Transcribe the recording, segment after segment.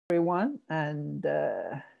Everyone, and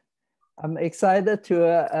I'm excited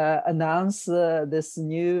to announce this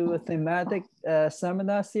new thematic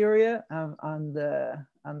seminar series on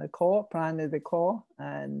the core, planetary core,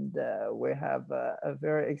 and we have a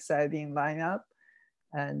very exciting lineup.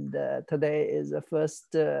 And today is the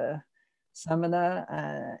first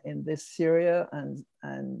seminar in this series, and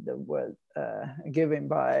was given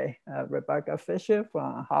by Rebecca Fischer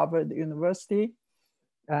from Harvard University.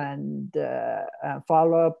 And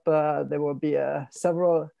follow up, there will be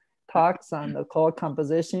several talks on the core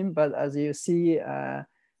composition, but as you see,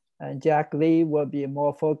 Jack Lee will be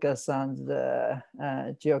more focused on the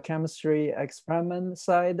geochemistry experiment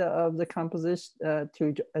side of the composition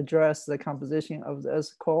to address the composition of the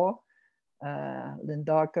Earth's core.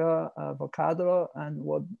 Lindaka Vocadro and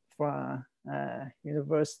from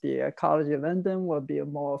University College of London will be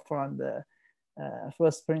more from the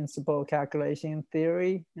first principle calculation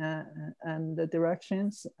theory and the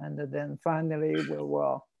directions. And then finally, we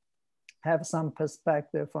will have some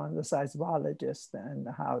perspective from the seismologist and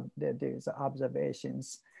how they do the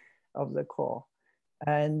observations of the core.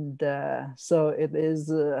 And so it is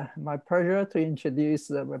my pleasure to introduce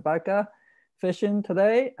Rebecca Fischer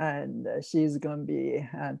today, and she's going to be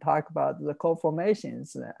talk about the core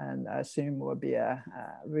formations, and I assume will be a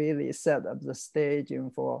really set up the stage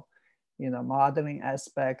for modeling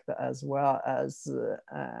aspect, as well as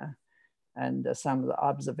and some of the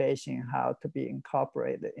observation how to be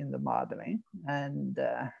incorporated in the modeling. And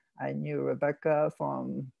I knew Rebecca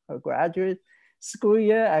from her graduate school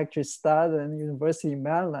year, actually started in University of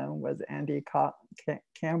Maryland with Andy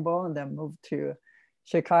Campbell, and then moved to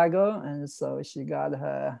Chicago. And so she got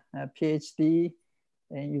her Ph.D.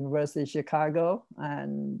 in University of Chicago,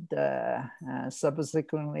 and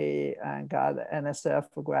subsequently got an NSF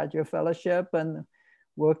graduate fellowship and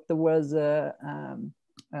worked with at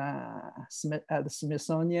the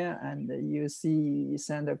Smithsonian and the UC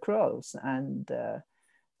Santa Cruz, and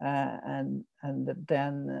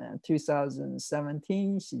then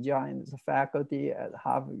 2017 she joined the faculty at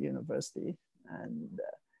Harvard University, and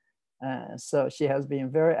so she has been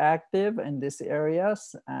very active in these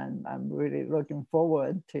areas, and I'm really looking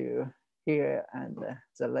forward to hear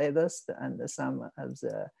the latest and some of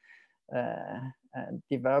the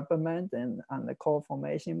development on the core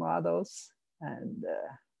formation models. And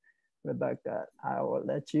Rebecca, I will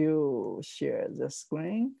let you share the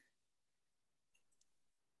screen.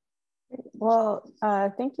 Well,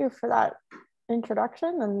 thank you for that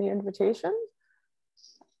introduction and the invitation.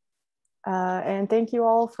 And thank you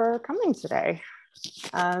all for coming today.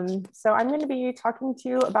 So I'm going to be talking to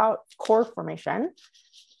you about core formation,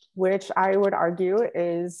 which I would argue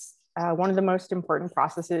is one of the most important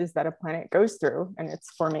processes that a planet goes through in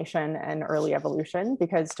its formation and early evolution,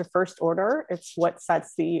 because to first order, it's what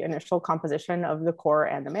sets the initial composition of the core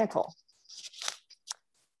and the mantle.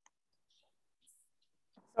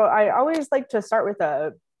 So I always like to start with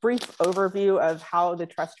a brief overview of how the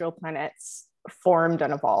terrestrial planets formed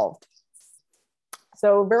and evolved.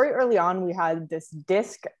 So very early on, we had this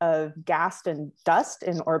disk of gas and dust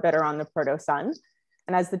in orbit around the proto-sun.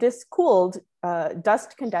 And as the disk cooled,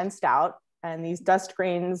 dust condensed out, and these dust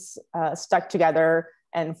grains stuck together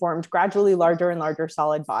and formed gradually larger and larger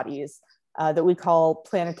solid bodies that we call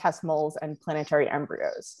planetesimals and planetary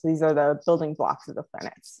embryos. So these are the building blocks of the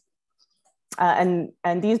planets. And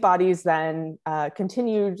these bodies then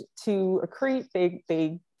continued to accrete.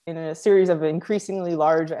 They in a series of increasingly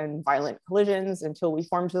large and violent collisions until we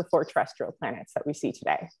formed the 4 terrestrial planets that we see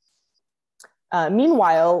today.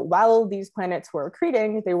 Meanwhile, while these planets were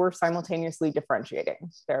accreting, they were simultaneously differentiating.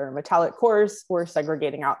 Their metallic cores were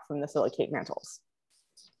segregating out from the silicate mantles.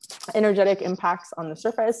 Energetic impacts on the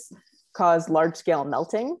surface caused large-scale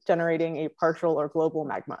melting, generating a partial or global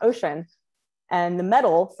magma ocean. And the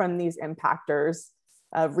metal from these impactors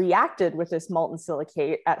reacted with this molten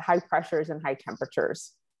silicate at high pressures and high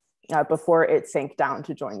temperatures before it sank down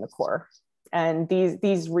to join the core. And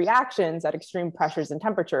these reactions at extreme pressures and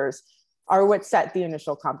temperatures are what set the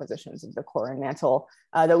initial compositions of the core and mantle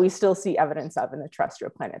that we still see evidence of in the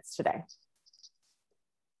terrestrial planets today.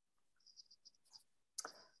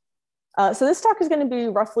 So this talk is going to be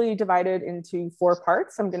roughly divided into 4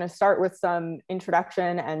 parts. I'm going to start with some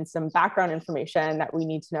introduction and some background information that we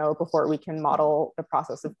need to know before we can model the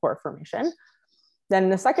process of core formation. Then in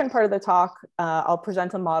the second part of the talk, I'll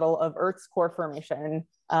present a model of Earth's core formation,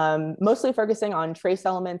 mostly focusing on trace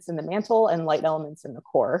elements in the mantle and light elements in the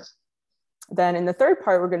core. Then in the third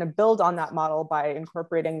part, we're going to build on that model by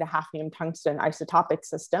incorporating the hafnium-tungsten isotopic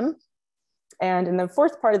system. And in the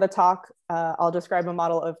fourth part of the talk, I'll describe a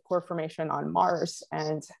model of core formation on Mars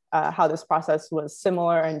and how this process was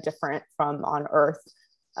similar and different from on Earth,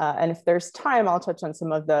 And if there's time, I'll touch on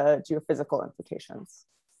some of the geophysical implications.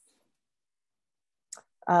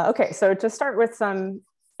 Okay, so to start with some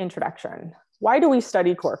introduction, why do we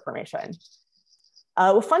study core formation?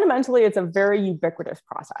 Well, fundamentally, it's a very ubiquitous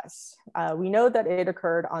process. We know that it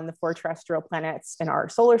occurred on the 4 terrestrial planets in our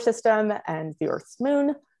solar system and the Earth's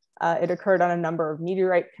moon. It occurred on a number of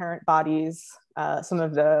meteorite parent bodies, some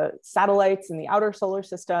of the satellites in the outer solar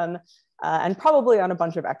system, and probably on a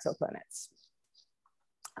bunch of exoplanets.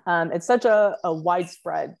 It's such a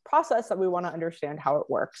widespread process that we want to understand how it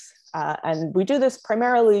works. And we do this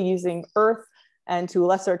primarily using Earth and to a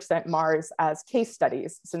lesser extent Mars as case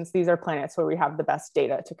studies, since these are planets where we have the best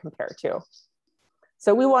data to compare to.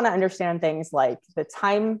 So we want to understand things like the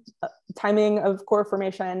timing of core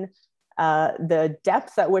formation, the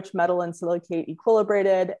depth at which metal and silicate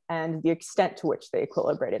equilibrated, and the extent to which they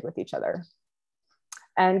equilibrated with each other.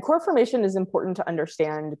 And core formation is important to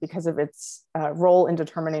understand because of its role in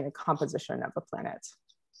determining the composition of a planet.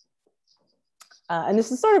 And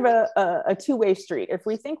this is sort of a two-way street. If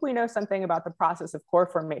we think we know something about the process of core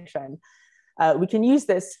formation, we can use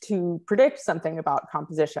this to predict something about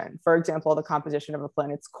composition. For example, the composition of a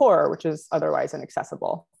planet's core, which is otherwise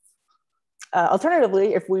inaccessible.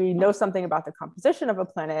 Alternatively, if we know something about the composition of a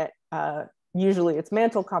planet, usually its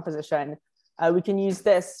mantle composition, we can use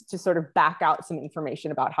this to sort of back out some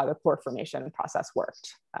information about how the core formation process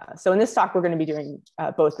worked. So in this talk, we're going to be doing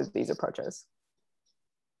both of these approaches.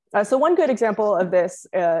 So one good example of this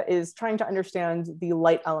is trying to understand the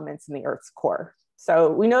light elements in the Earth's core.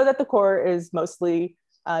 So we know that the core is mostly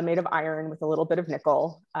made of iron with a little bit of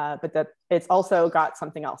nickel, but that it's also got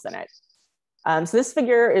something else in it. So this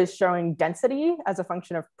figure is showing density as a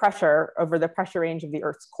function of pressure over the pressure range of the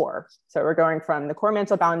Earth's core. So we're going from the core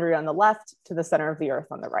mantle boundary on the left to the center of the Earth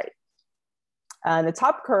on the right. And the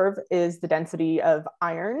top curve is the density of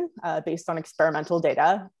iron based on experimental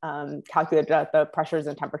data calculated at the pressures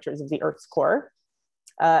and temperatures of the Earth's core.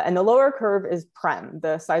 And the lower curve is PREM,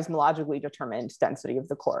 the seismologically determined density of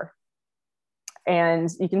the core. And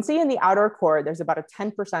you can see in the outer core, there's about a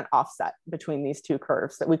 10% offset between these two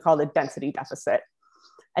curves that we call the density deficit.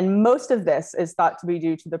 And most of this is thought to be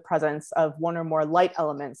due to the presence of one or more light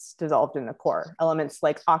elements dissolved in the core, elements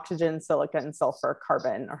like oxygen, silicon, sulfur,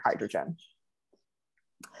 carbon, or hydrogen.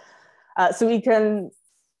 So we can,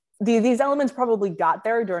 these elements probably got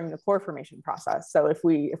there during the core formation process. So if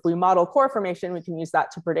we model core formation, we can use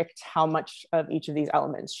that to predict how much of each of these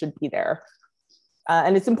elements should be there.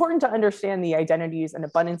 And it's important to understand the identities and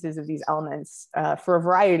abundances of these elements for a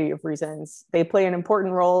variety of reasons. They play an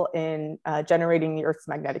important role in generating the Earth's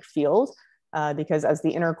magnetic field, because as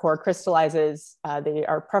the inner core crystallizes, they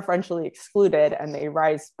are preferentially excluded and they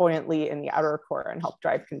rise buoyantly in the outer core and help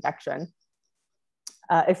drive convection.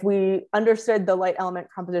 If we understood the light element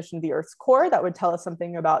composition of the Earth's core, that would tell us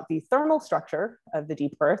something about the thermal structure of the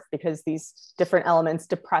deep Earth, because these different elements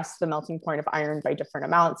depress the melting point of iron by different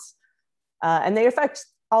amounts. And they affect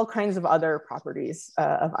all kinds of other properties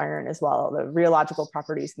of iron as well, the rheological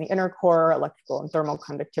properties in the inner core, electrical and thermal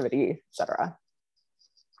conductivity, et cetera.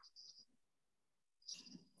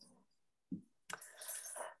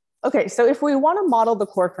 Okay, so if we want to model the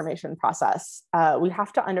core formation process, we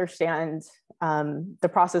have to understand the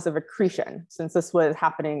process of accretion, since this was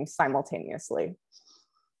happening simultaneously.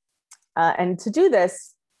 And to do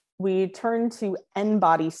this, we turn to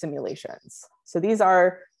n-body simulations. So these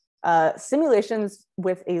are simulations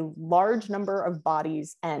with a large number of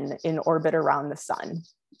bodies n in orbit around the sun.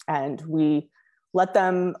 And we let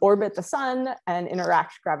them orbit the sun and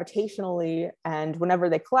interact gravitationally. And whenever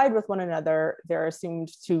they collide with one another, they're assumed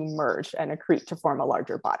to merge and accrete to form a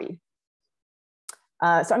larger body.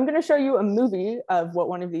 So I'm going to show you a movie of what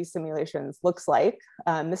one of these simulations looks like.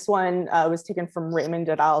 This one was taken from Raymond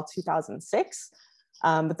et al. 2006.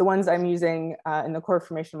 But the ones I'm using in the core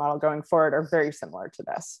formation model going forward are very similar to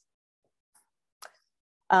this.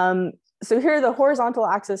 So here the horizontal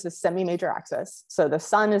axis is semi-major axis. So the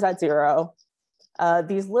sun is at 0.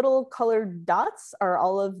 These little colored dots are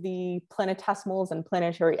all of the planetesimals and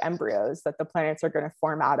planetary embryos that the planets are going to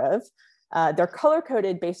form out of. They're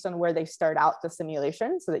color-coded based on where they start out the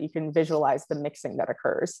simulation so that you can visualize the mixing that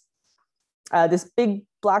occurs. This big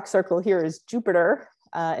black circle here is Jupiter,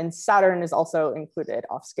 and Saturn is also included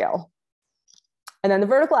off scale. And then the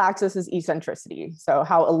vertical axis is eccentricity, so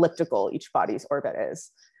how elliptical each body's orbit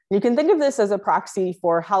is. You can think of this as a proxy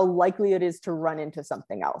for how likely it is to run into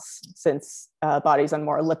something else, since bodies on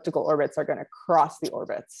more elliptical orbits are going to cross the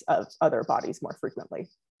orbits of other bodies more frequently.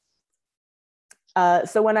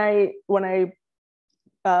 So when I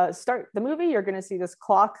start the movie, you're going to see this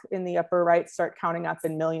clock in the upper right start counting up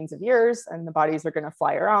in millions of years, and the bodies are going to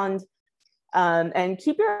fly around. And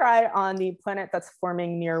keep your eye on the planet that's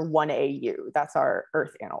forming near 1AU. That's our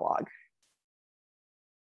Earth analog.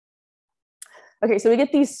 Okay, so we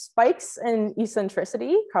get these spikes in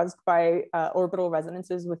eccentricity caused by orbital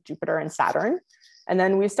resonances with Jupiter and Saturn. And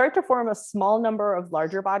then we start to form a small number of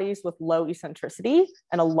larger bodies with low eccentricity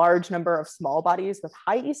and a large number of small bodies with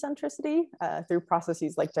high eccentricity through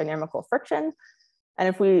processes like dynamical friction. And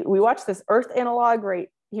if we watch this Earth analog right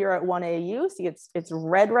here at 1AU, see it's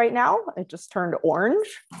red right now. It just turned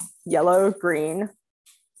orange, yellow, green.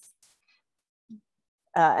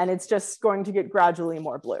 And it's just going to get gradually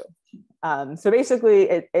more blue. So basically,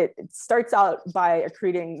 it starts out by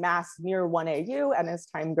accreting mass near 1AU, and as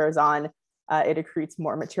time goes on, it accretes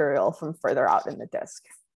more material from further out in the disk.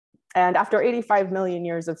 And after 85 million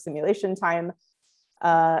years of simulation time,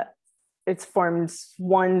 it's formed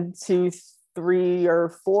 1, 2, 3, or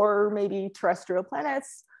 4 maybe terrestrial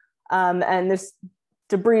planets. And this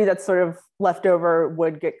debris that's sort of left over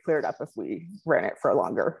would get cleared up if we ran it for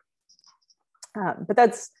longer. But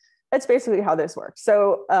that's basically how this works.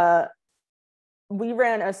 So we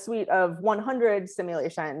ran a suite of 100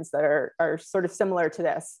 simulations that are sort of similar to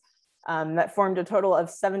this, that formed a total of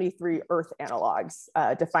 73 Earth analogs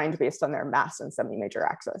defined based on their mass and semi-major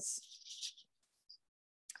axis.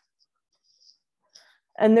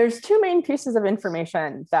 And there's 2 main pieces of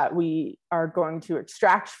information that we are going to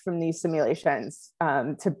extract from these simulations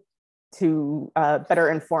to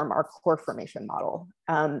better inform our core formation model.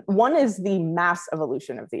 One is the mass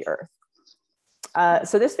evolution of the Earth.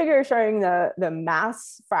 So this figure is showing the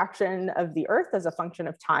mass fraction of the Earth as a function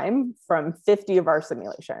of time from 50 of our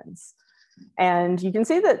simulations. And you can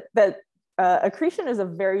see that accretion is a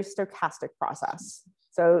very stochastic process.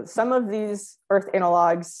 So some of these Earth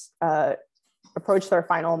analogs approach their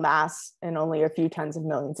final mass in only a few tens of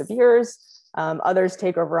millions of years. Others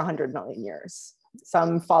take over 100 million years.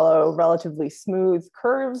 Some follow relatively smooth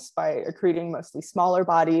curves by accreting mostly smaller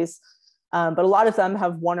bodies. But a lot of them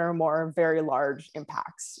have 1 or more very large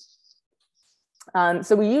impacts.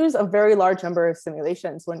 So we use a very large number of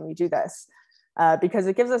simulations when we do this, because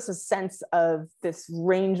it gives us a sense of this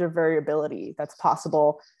range of variability that's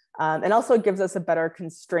possible, and also gives us a better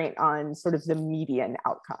constraint on sort of the median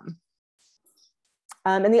outcome.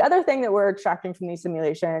 And the other thing that we're extracting from these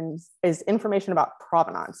simulations is information about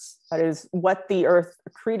provenance. That is, what the Earth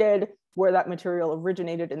accreted, where that material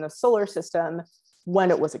originated in the solar system, when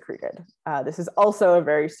it was accreted. This is also a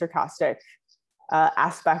very stochastic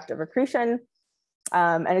aspect of accretion.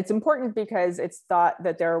 And it's important because it's thought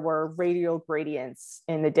that there were radial gradients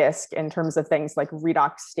in the disk in terms of things like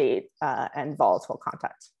redox state and volatile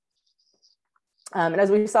content. And as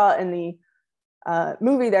we saw in the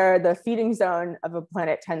movie there, the feeding zone of a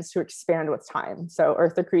planet tends to expand with time. So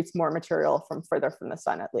Earth accretes more material from further from the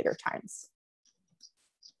sun at later times.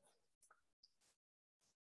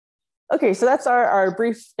 Okay, so that's our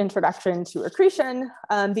brief introduction to accretion.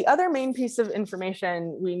 The other main piece of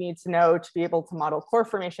information we need to know to be able to model core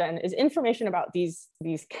formation is information about these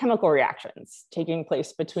chemical reactions taking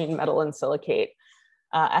place between metal and silicate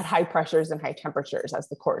at high pressures and high temperatures as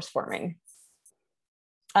the core is forming.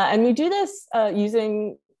 And we do this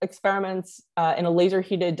using experiments in a laser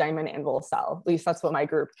heated diamond anvil cell. At least that's what my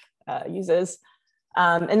group uses.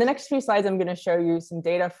 In the next few slides, I'm going to show you some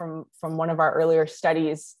data from one of our earlier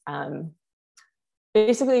studies.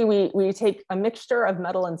 Basically, we take a mixture of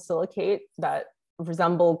metal and silicate that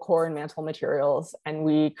resemble core and mantle materials, and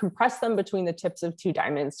we compress them between the tips of 2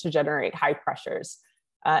 diamonds to generate high pressures.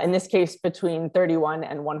 In this case, between 31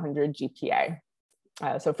 and 100 GPa.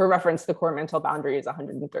 So for reference, the core mantle boundary is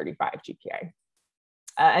 135 GPa.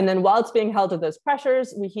 And then while it's being held at those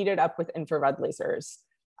pressures, we heat it up with infrared lasers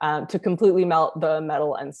to completely melt the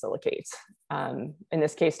metal and silicate. In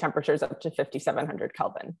this case, temperatures up to 5,700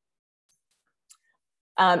 Kelvin.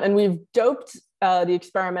 And we've doped the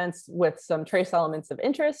experiments with some trace elements of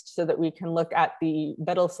interest so that we can look at the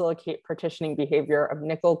metal silicate partitioning behavior of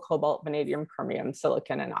nickel, cobalt, vanadium, chromium,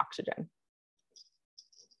 silicon, and oxygen.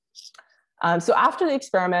 So after the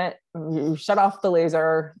experiment, we shut off the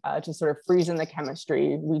laser to sort of freeze in the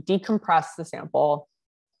chemistry. We decompress the sample,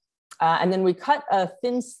 and then we cut a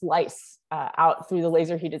thin slice out through the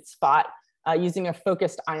laser heated spot using a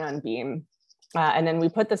focused ion beam. And then we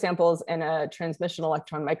put the samples in a transmission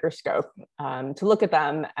electron microscope to look at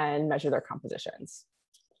them and measure their compositions.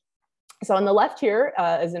 So on the left here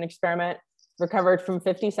is an experiment recovered from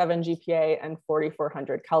 57 GPa and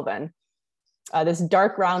 4,400 Kelvin. This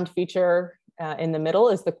dark round feature in the middle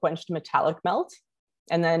is the quenched metallic melt,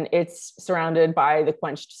 and then it's surrounded by the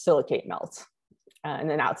quenched silicate melt. And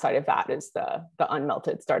then outside of that is the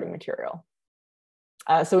unmelted starting material.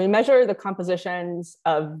 So we measure the compositions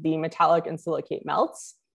of the metallic and silicate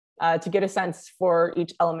melts to get a sense for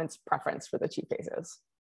each element's preference for the two phases.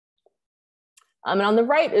 And on the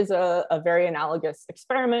right is a very analogous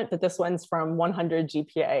experiment, but this one's from 100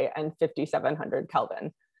 GPa and 5700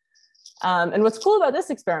 Kelvin. And what's cool about this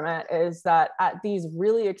experiment is that at these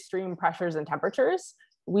really extreme pressures and temperatures,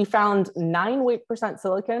 we found 9 weight%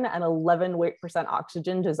 silicon and 11 weight%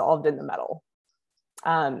 oxygen dissolved in the metal.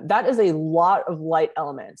 That is a lot of light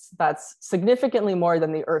elements. That's significantly more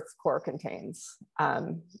than the Earth's core contains.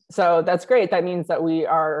 So that's great. That means that we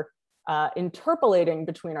are interpolating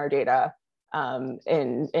between our data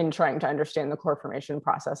in trying to understand the core formation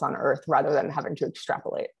process on Earth rather than having to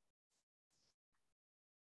extrapolate.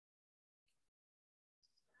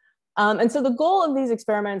 And so the goal of these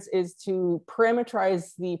experiments is to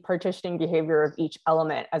parameterize the partitioning behavior of each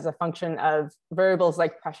element as a function of variables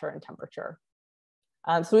like pressure and temperature.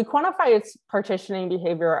 So we quantify its partitioning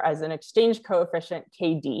behavior as an exchange coefficient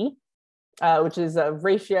KD, which is a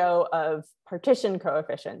ratio of partition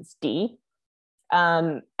coefficients D.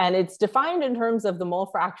 And it's defined in terms of the mole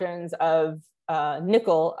fractions of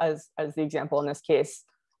nickel, as the example in this case,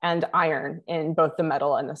 and iron in both the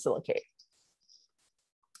metal and the silicate.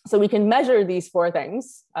 So we can measure these four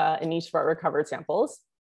things in each of our recovered samples.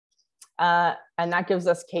 And that gives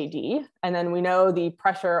us KD. And then we know the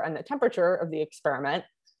pressure and the temperature of the experiment.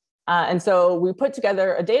 And so we put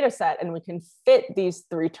together a data set and we can fit these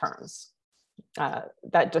three terms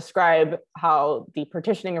that describe how the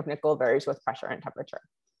partitioning of nickel varies with pressure and temperature.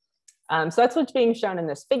 So that's what's being shown in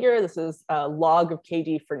this figure. This is a log of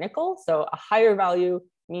KD for nickel. So a higher value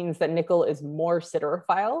means that nickel is more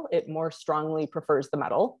siderophile. It more strongly prefers the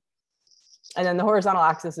metal. And then the horizontal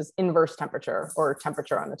axis is inverse temperature, or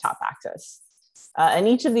temperature on the top axis. And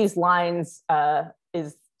each of these lines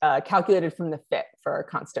is calculated from the fit for a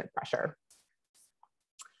constant pressure.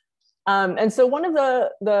 And so one of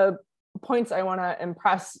the points I want to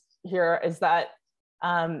impress here is that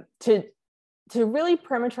to really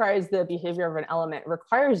parameterize the behavior of an element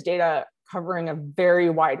requires data covering a very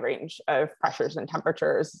wide range of pressures and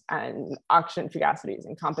temperatures and oxygen fugacities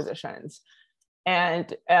and compositions.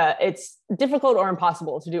 And it's difficult or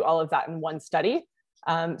impossible to do all of that in one study.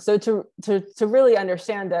 So to really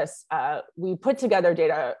understand this, we put together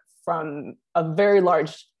data from a very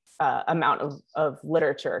large amount of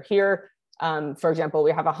literature. Here, for example,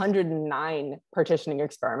 we have 109 partitioning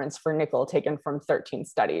experiments for nickel taken from 13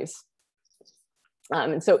 studies.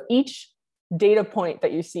 And so each data point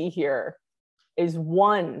that you see here is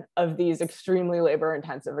one of these extremely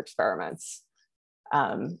labor-intensive experiments.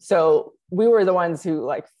 So we were the ones who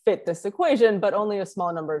fit this equation, but only a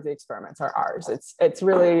small number of the experiments are ours. It's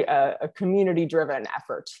really a community-driven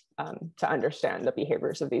effort to understand the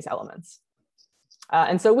behaviors of these elements.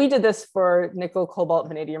 And so we did this for nickel, cobalt,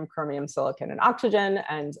 vanadium, chromium, silicon, and oxygen,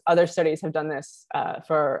 and other studies have done this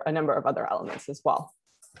for a number of other elements as well.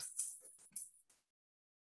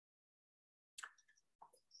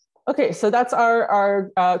 Okay, so that's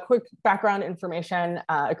our quick background information.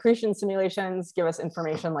 Accretion simulations give us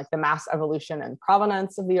information like the mass evolution and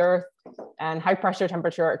provenance of the Earth, and high pressure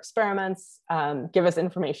temperature experiments give us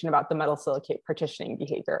information about the metal silicate partitioning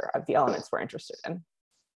behavior of the elements we're interested in.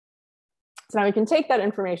 So now we can take that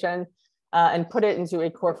information and put it into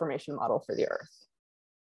a core formation model for the Earth.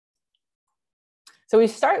 So we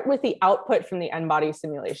start with the output from the N-body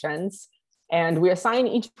simulations, and we assign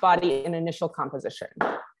each body an initial composition.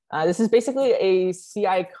 This is basically a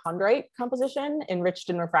Ci chondrite composition enriched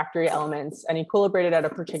in refractory elements and equilibrated at a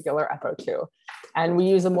particular FO2. And we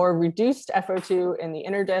use a more reduced FO2 in the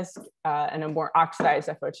inner disk and a more oxidized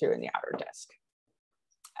FO2 in the outer disk.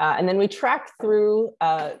 And then we track through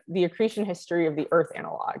the accretion history of the Earth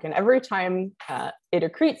analog. And every time it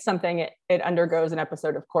accretes something, it undergoes an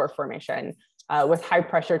episode of core formation with high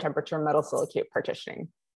pressure temperature metal silicate partitioning.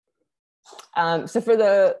 So for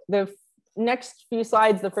the next few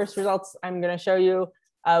slides, the first results I'm going to show you,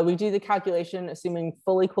 we do the calculation assuming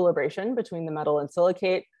full equilibration between the metal and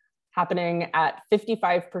silicate, happening at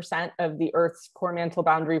 55% of the Earth's core mantle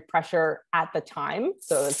boundary pressure at the time.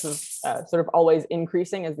 So this is sort of always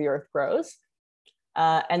increasing as the Earth grows,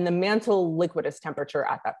 and the mantle liquidus temperature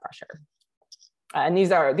at that pressure. And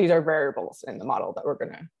these are variables in the model that we're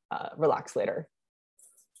going to relax later.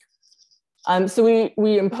 So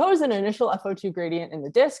we impose an initial FO2 gradient in the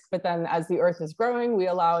disk, but then as the Earth is growing, we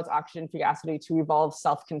allow its oxygen fugacity to evolve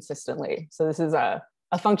self-consistently. So this is a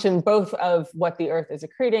function both of what the Earth is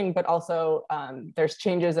accreting, but also there's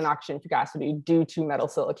changes in oxygen fugacity due to metal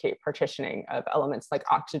silicate partitioning of elements like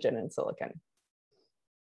oxygen and silicon.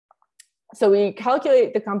 So we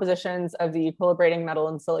calculate the compositions of the equilibrating metal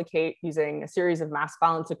and silicate using a series of mass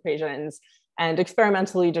balance equations and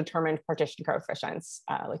experimentally determined partition coefficients,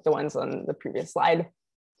 like the ones on the previous slide.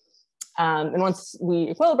 And once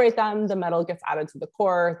we equilibrate them, the metal gets added to the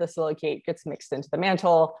core, the silicate gets mixed into the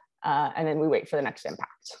mantle, and then we wait for the next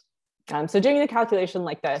impact. So doing the calculation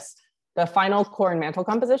like this, the final core and mantle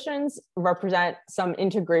compositions represent some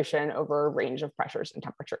integration over a range of pressures and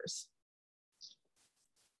temperatures.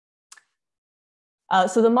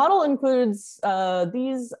 So the model includes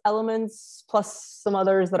these elements plus some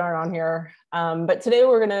others that aren't on here. But today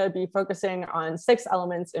we're going to be focusing on 6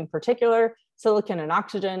 elements in particular: silicon and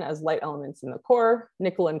oxygen as light elements in the core,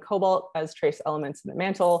 nickel and cobalt as trace elements in the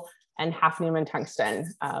mantle, and hafnium and tungsten,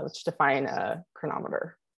 which define a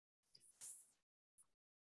chronometer.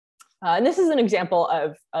 And this is an example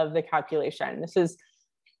of the calculation. This is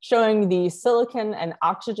showing the silicon and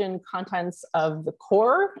oxygen contents of the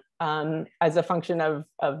core as a function of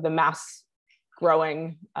the mass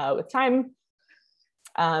growing with time.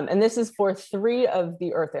 And this is for 3 of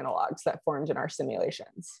the Earth analogs that formed in our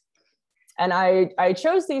simulations. And I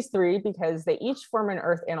chose these 3 because they each form an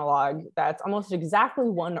Earth analog that's almost exactly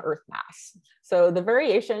 1 Earth mass. So the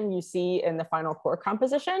variation you see in the final core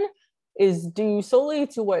composition is due solely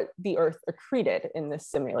to what the Earth accreted in this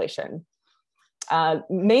simulation.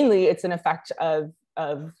 Mainly, it's an effect of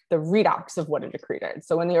the redox of what it accreted.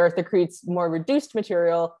 So when the Earth accretes more reduced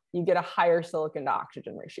material, you get a higher silicon to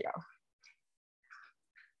oxygen ratio.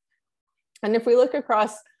 And if we look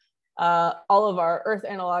across all of our Earth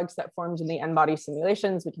analogs that formed in the N-body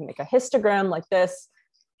simulations, we can make a histogram like this.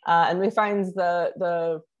 And we find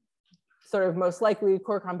the sort of most likely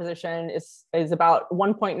core composition is about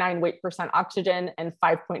 1.9 weight% oxygen and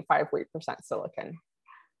 5.5 weight% silicon.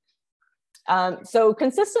 So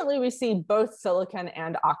consistently, we see both silicon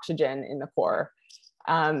and oxygen in the core.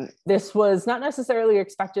 This was not necessarily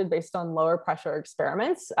expected based on lower pressure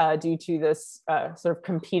experiments due to this sort of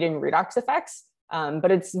competing redox effects, but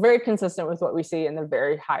it's very consistent with what we see in the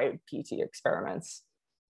very high PT experiments.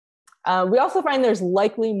 We also find there's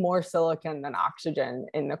likely more silicon than oxygen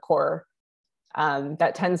in the core.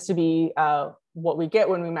 That tends to be what we get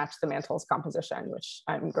when we match the mantle's composition, which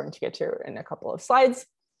I'm going to get to in a couple of slides.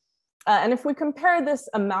 And if we compare this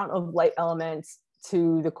amount of light elements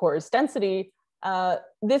to the core's density,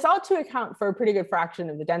 this ought to account for a pretty good fraction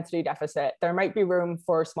of the density deficit. There might be room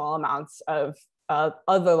for small amounts of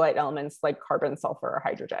other light elements like carbon, sulfur, or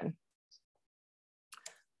hydrogen.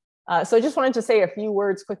 So I just wanted to say a few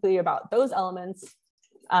words quickly about those elements.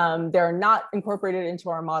 They're not incorporated into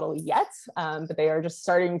our model yet, but they are just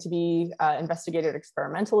starting to be investigated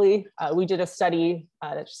experimentally. We did a study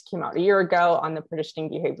that just came out a year ago on the partitioning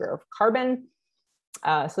behavior of carbon.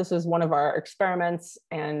 So this is one of our experiments,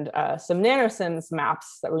 and some nanosims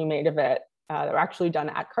maps that we made of it that were actually done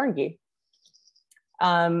at Carnegie.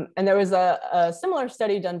 And there was a similar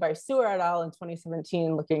study done by Sewer et al. In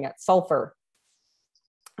 2017 looking at sulfur.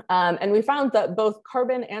 And we found that both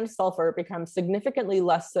carbon and sulfur become significantly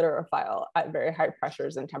less siderophile at very high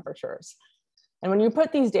pressures and temperatures. And when you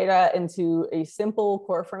put these data into a simple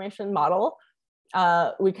core formation model,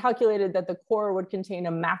 we calculated that the core would contain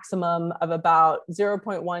a maximum of about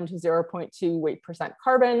 0.1 to 0.2 weight%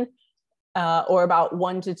 carbon, or about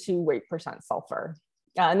 1 to 2 weight% sulfur.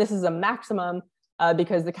 And this is a maximum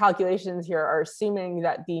because the calculations here are assuming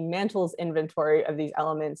that the mantle's inventory of these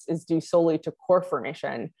elements is due solely to core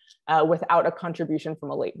formation without a contribution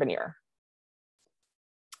from a late veneer.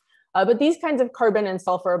 But these kinds of carbon and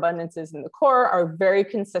sulfur abundances in the core are very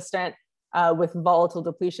consistent with volatile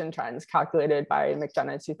depletion trends calculated by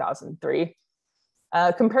McDonough in 2003.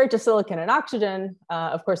 Compared to silicon and oxygen,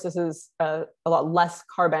 of course, this is a lot less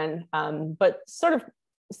carbon, but sort of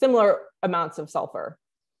similar amounts of sulfur.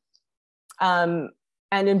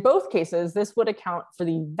 And in both cases, this would account for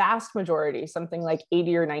the vast majority, something like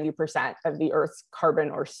 80 or 90% of the Earth's carbon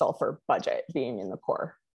or sulfur budget being in the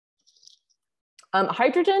core.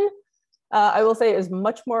 Hydrogen, I will say, is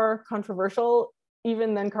much more controversial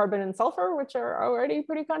even than carbon and sulfur, which are already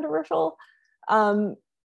pretty controversial. To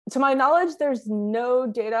my knowledge, there's no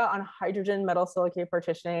data on hydrogen metal silicate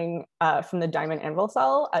partitioning from the diamond anvil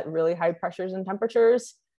cell at really high pressures and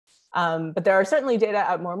temperatures. But there are certainly data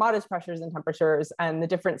at more modest pressures and temperatures, and the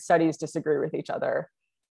different studies disagree with each other.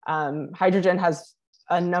 Hydrogen has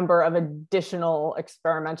a number of additional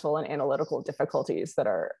experimental and analytical difficulties that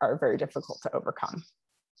are very difficult to overcome.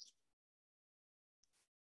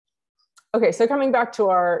 Okay, so coming back to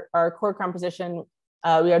our core composition,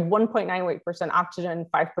 we had 1.9 weight% oxygen,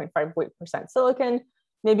 5.5 weight% silicon,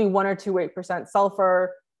 maybe 1 or 2 weight%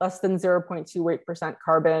 sulfur, less than 0.2 weight%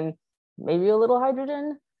 carbon, maybe a little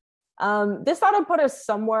hydrogen. This thought would put us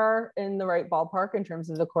somewhere in the right ballpark in terms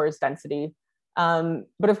of the core's density.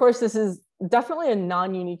 But of course, this is definitely a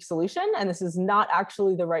non-unique solution, and this is not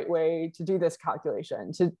actually the right way to do this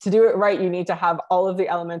calculation. To do it right, you need to have all of the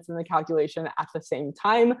elements in the calculation at the same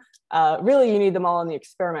time. Really, you need them all in the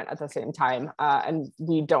experiment at the same time, and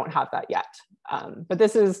we don't have that yet. But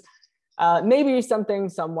this is maybe something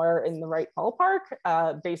somewhere in the right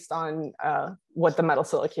ballpark based on what the metal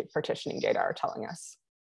silicate partitioning data are telling us.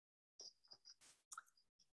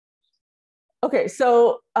 Okay,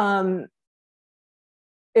 so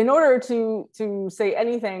in order to say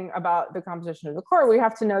anything about the composition of the core, we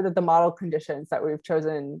have to know that the model conditions that we've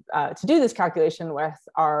chosen to do this calculation with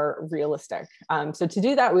are realistic. So to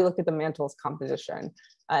do that, we look at the mantle's composition.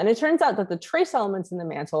 And it turns out that the trace elements in the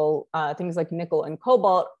mantle, things like nickel and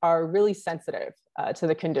cobalt, are really sensitive to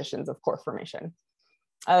the conditions of core formation.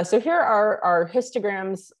 So here are our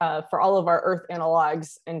histograms for all of our Earth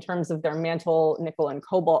analogs in terms of their mantle, nickel, and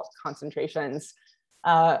cobalt concentrations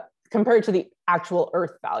compared to the actual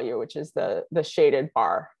Earth value, which is the shaded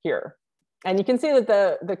bar here. And you can see that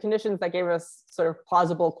the conditions that gave us sort of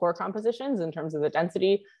plausible core compositions in terms of the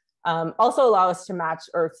density also allow us to match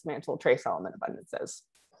Earth's mantle trace element abundances.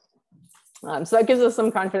 So that gives us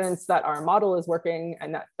some confidence that our model is working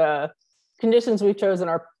and that the conditions we've chosen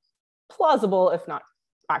are plausible, if not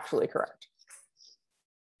actually correct.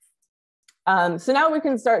 So now we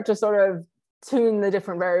can start to sort of tune the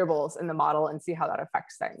different variables in the model and see how that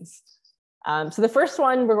affects things. So the first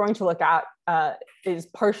one we're going to look at is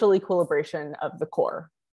partial equilibration of the core.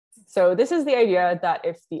 So this is the idea that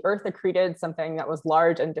if the Earth accreted something that was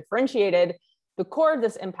large and differentiated, the core of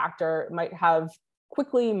this impactor might have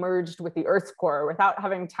quickly merged with the Earth's core without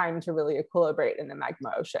having time to really equilibrate in the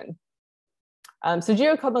magma ocean. So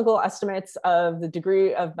geochemical estimates of the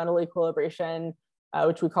degree of metal equilibration,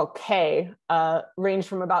 which we call K, range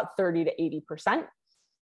from about 30 to 80%.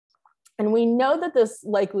 And we know that this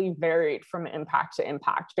likely varied from impact to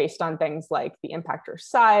impact based on things like the impactor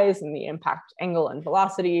size and the impact angle and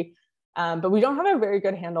velocity. But we don't have a very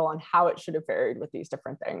good handle on how it should have varied with these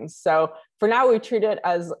different things. So for now, we treat it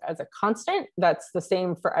as a constant that's the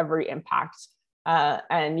same for every impact.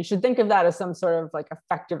 And you should think of that as some sort of like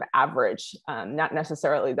effective average, not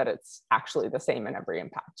necessarily that it's actually the same in every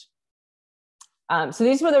impact. So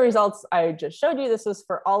these were the results I just showed you. This was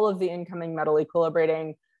for all of the incoming metal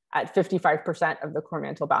equilibrating at 55% of the core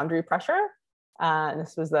mantle boundary pressure.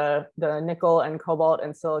 This was the nickel and cobalt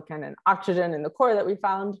and silicon and oxygen in the core that we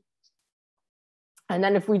found. And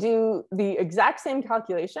then if we do the exact same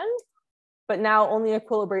calculation, but now only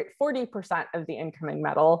equilibrate 40% of the incoming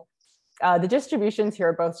metal, the distributions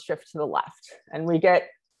here both shift to the left, and we get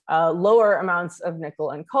lower amounts of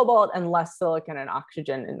nickel and cobalt and less silicon and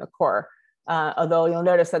oxygen in the core. Although you'll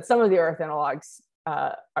notice that some of the Earth analogs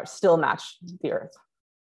still match the Earth.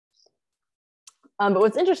 But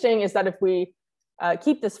what's interesting is that if we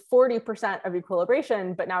keep this 40% of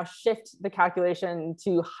equilibration, but now shift the calculation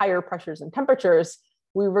to higher pressures and temperatures,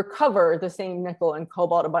 we recover the same nickel and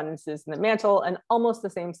cobalt abundances in the mantle and almost the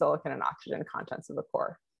same silicon and oxygen contents of the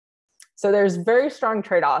core. So there's very strong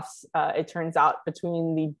trade-offs, it turns out,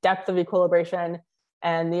 between the depth of equilibration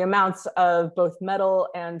and the amounts of both metal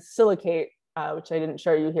and silicate, which I didn't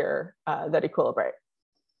show you here, that equilibrate.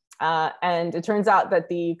 And it turns out that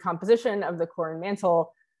the composition of the core and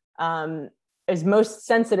mantle is most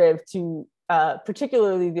sensitive to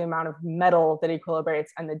particularly the amount of metal that equilibrates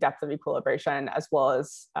and the depth of equilibration, as well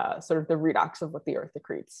as sort of the redox of what the Earth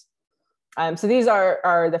accretes. So these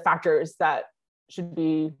are the factors that should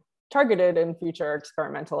be targeted in future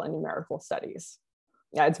experimental and numerical studies.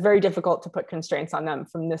 Yeah, it's very difficult to put constraints on them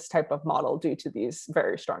from this type of model due to these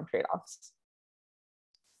very strong trade-offs.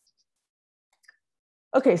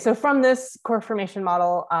 Okay, so from this core formation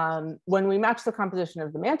model, when we match the composition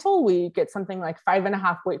of the mantle, we get something like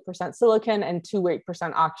 5.5 weight% silicon and 2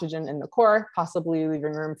 weight% oxygen in the core, possibly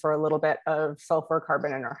leaving room for a little bit of sulfur,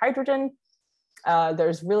 carbon, and or hydrogen.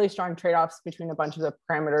 There's really strong trade-offs between a bunch of the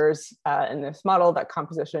parameters in this model that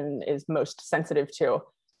composition is most sensitive to.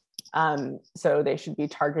 So they should be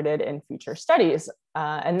targeted in future studies.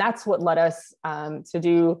 And that's what led us to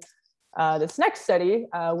do this next study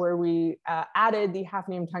where we added the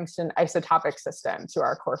hafnium tungsten isotopic system to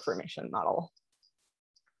our core formation model.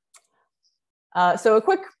 So a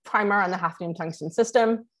quick primer on the hafnium tungsten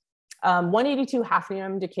system. 182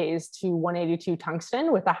 hafnium decays to 182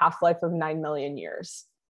 tungsten with a half-life of 9 million years.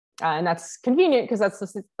 And that's convenient because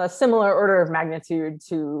that's a similar order of magnitude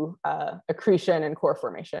to accretion and core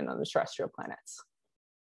formation on the terrestrial planets.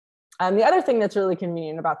 The other thing that's really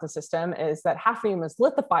convenient about the system is that hafnium is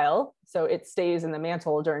lithophile, so it stays in the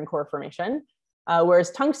mantle during core formation.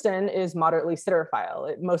 whereas tungsten is moderately siderophile.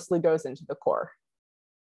 It mostly goes into the core.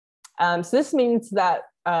 So this means that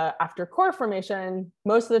after core formation,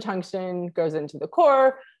 most of the tungsten goes into the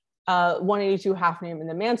core. 182 hafnium in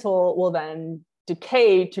the mantle will then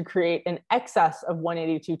decay to create an excess of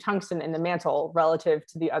 182 tungsten in the mantle relative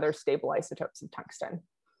to the other stable isotopes of tungsten.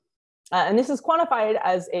 And this is quantified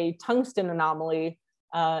as a tungsten anomaly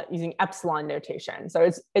using epsilon notation. So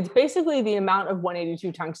it's basically the amount of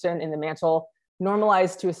 182 tungsten in the mantle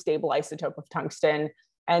normalized to a stable isotope of tungsten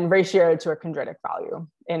and ratioed to a chondritic value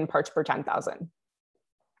in parts per 10,000.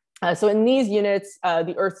 So in these units,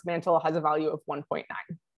 the Earth's mantle has a value of 1.9.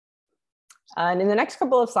 And in the next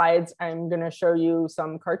couple of slides, I'm going to show you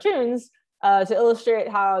some cartoons to illustrate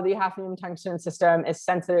how the hafnium tungsten system is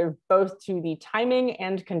sensitive both to the timing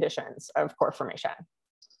and conditions of core formation.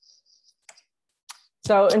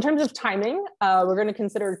 So in terms of timing, we're going to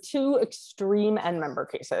consider two extreme end member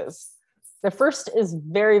cases. The first is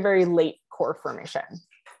very, very late core formation.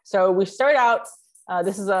 So we start out,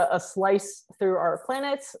 this is a slice through our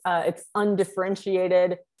planets. It's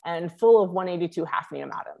undifferentiated and full of 182 hafnium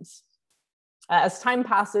atoms. As time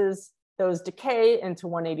passes, those decay into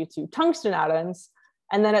 182 tungsten atoms.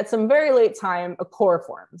 And then at some very late time, a core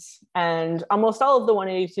forms. And almost all of the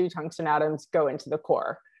 182 tungsten atoms go into the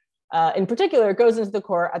core. In particular, it goes into the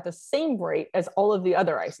core at the same rate as all of the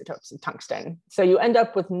other isotopes of tungsten. So you end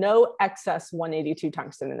up with no excess 182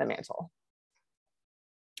 tungsten in the mantle.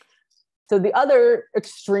 So the other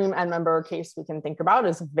extreme end member case we can think about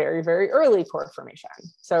is very, very early core formation.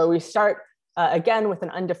 So we start again with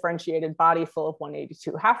an undifferentiated body full of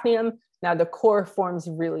 182 hafnium. Now the core forms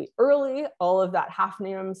really early. All of that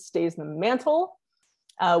hafnium stays in the mantle,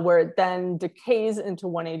 where it then decays into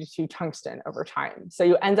 182 tungsten over time. So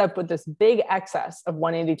you end up with this big excess of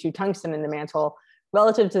 182 tungsten in the mantle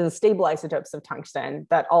relative to the stable isotopes of tungsten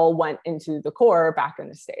that all went into the core back in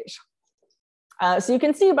the stage. So you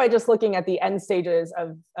can see by just looking at the end stages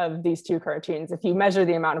of these two cartoons, if you measure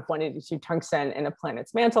the amount of 182 tungsten in a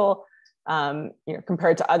planet's mantle,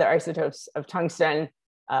 compared to other isotopes of tungsten,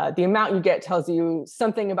 the amount you get tells you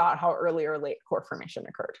something about how early or late core formation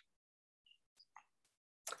occurred.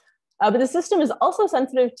 But the system is also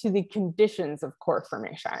sensitive to the conditions of core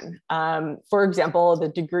formation. For example, the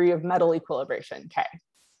degree of metal equilibration, K.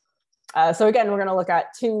 So again, we're going to look at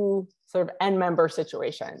two sort of end member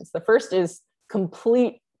situations. The first is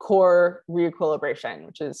complete core reequilibration,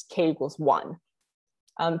 which is K equals 1.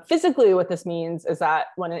 Physically, what this means is that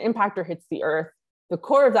when an impactor hits the Earth, the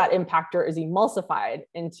core of that impactor is emulsified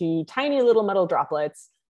into tiny little metal droplets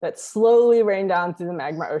that slowly rain down through the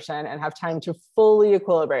magma ocean and have time to fully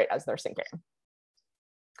equilibrate as they're sinking.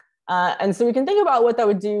 And so we can think about what that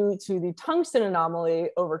would do to the tungsten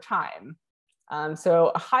anomaly over time.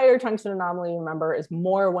 So a higher tungsten anomaly, remember, is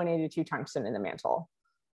more 182 tungsten in the mantle.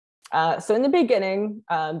 So in the beginning,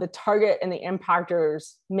 the target and the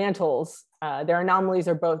impactor's mantles, their anomalies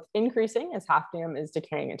are both increasing as hafnium is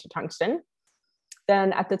decaying into tungsten.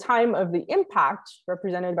 Then at the time of the impact,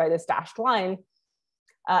 represented by this dashed line,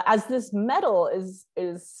 as this metal is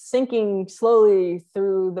sinking slowly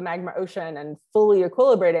through the magma ocean and fully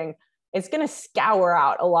equilibrating, it's going to scour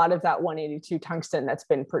out a lot of that 182 tungsten that's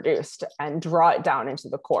been produced and draw it down into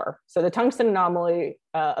the core. So the tungsten anomaly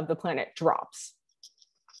of the planet drops.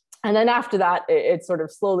 And then after that, it sort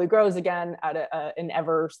of slowly grows again at an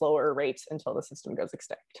ever slower rate until the system goes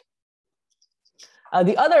extinct.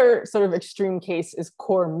 The other sort of extreme case is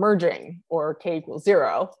core merging, or K equals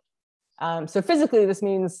 0. So physically, this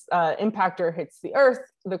means impactor hits the Earth,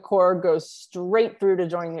 the core goes straight through to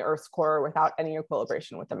join the Earth's core without any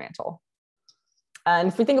equilibration with the mantle. And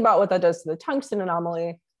if we think about what that does to the tungsten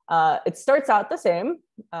anomaly, it starts out the same,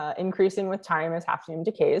 increasing with time as hafnium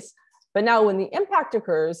decays. But now when the impact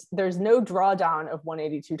occurs, there's no drawdown of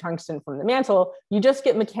 182 tungsten from the mantle. You just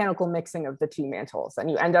get mechanical mixing of the two mantles,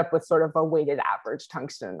 and you end up with sort of a weighted average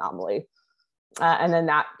tungsten anomaly. And then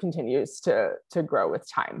that continues to grow with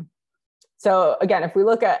time. So again, if we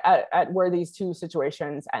look at where these two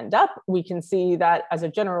situations end up, we can see that as a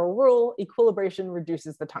general rule, equilibration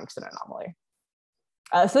reduces the tungsten anomaly.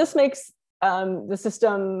 So this makes the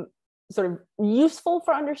system sort of useful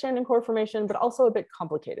for understanding core formation, but also a bit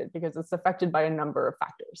complicated because it's affected by a number of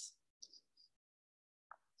factors.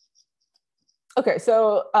 Okay,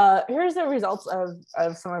 so here's the results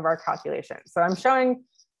of some of our calculations. So I'm showing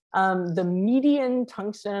the median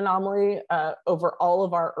tungsten anomaly over all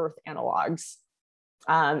of our Earth analogs.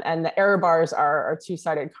 And the error bars are a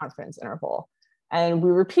two-sided confidence interval. And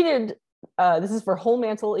we repeated, this is for whole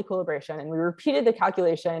mantle equilibration, and we repeated the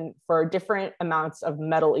calculation for different amounts of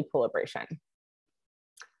metal equilibration.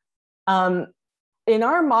 In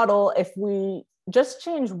our model, if we just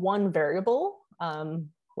change one variable,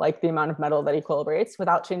 like the amount of metal that equilibrates,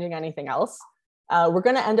 without changing anything else, we're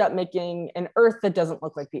going to end up making an Earth that doesn't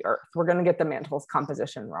look like the Earth. We're going to get the mantle's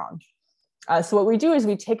composition wrong. So what we do is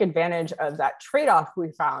we take advantage of that trade-off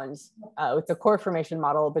we found with the core formation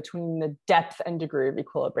model between the depth and degree of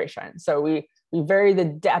equilibration. So we vary the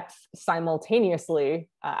depth simultaneously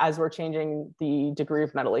as we're changing the degree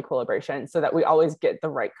of metal equilibration so that we always get the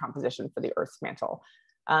right composition for the Earth's mantle.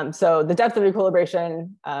 So the depth of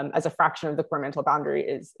equilibration as a fraction of the core mantle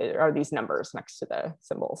boundary are these numbers next to the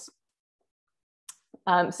symbols.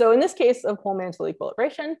 So in this case of whole mantle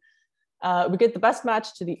equilibration, we get the best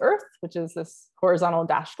match to the Earth, which is this horizontal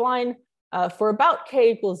dashed line, for about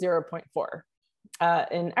k equals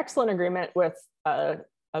 0.4, in excellent agreement with a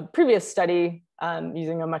previous study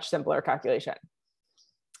using a much simpler calculation.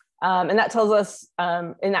 And that tells us,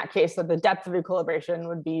 in that case, that the depth of equilibration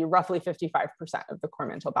would be roughly 55% of the core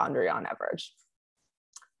mantle boundary on average.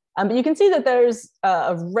 But you can see that there's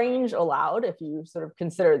a range allowed if you sort of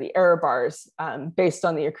consider the error bars based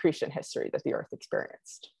on the accretion history that the Earth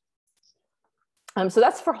experienced. So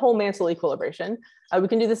that's for whole mantle equilibration. We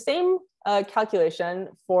can do the same calculation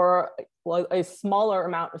for a smaller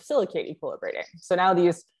amount of silicate equilibrating. So now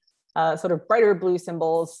these sort of brighter blue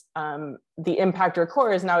symbols, the impactor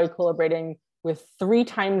core is now equilibrating with 3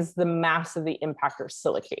 times the mass of the impactor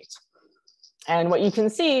silicate. And what you can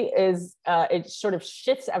see is it sort of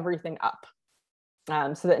shifts everything up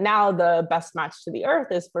so that now the best match to the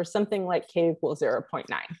Earth is for something like k equals 0.9.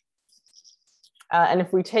 And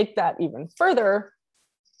if we take that even further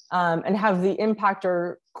and have the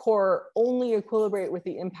impactor core only equilibrate with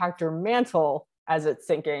the impactor mantle as it's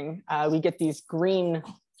sinking, we get these green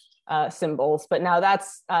symbols, but now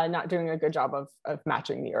that's not doing a good job of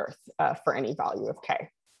matching the Earth for any value of k.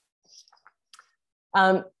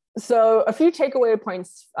 So a few takeaway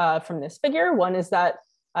points from this figure. One is that,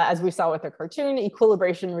 as we saw with the cartoon,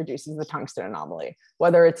 equilibration reduces the tungsten anomaly,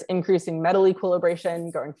 whether it's increasing metal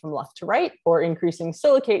equilibration going from left to right or increasing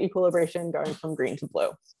silicate equilibration going from green to blue.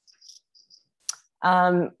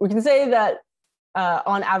 We can say that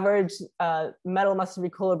on average, metal must have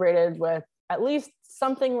equilibrated with at least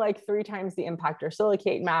something like 3 times the impactor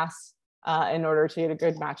silicate mass in order to get a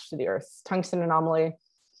good match to the Earth's tungsten anomaly.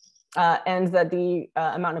 And that the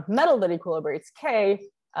amount of metal that equilibrates K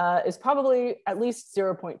is probably at least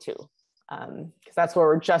 0.2, because that's where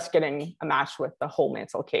we're just getting a match with the whole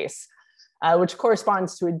mantle case, which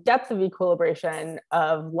corresponds to a depth of equilibration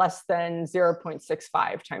of less than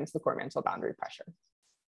 0.65 times the core mantle boundary pressure.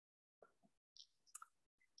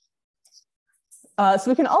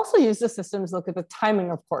 So we can also use the system to look at the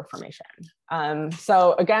timing of core formation.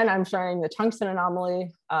 So again, I'm showing the tungsten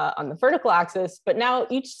anomaly on the vertical axis, but now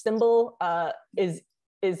each symbol is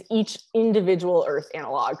each individual Earth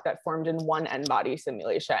analog that formed in one N-body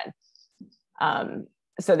simulation.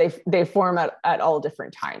 So they form at all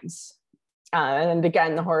different times. And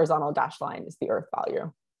again, the horizontal dashed line is the Earth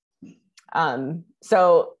value.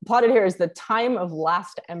 So plotted here is the time of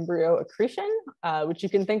last embryo accretion, which you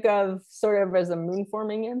can think of sort of as a moon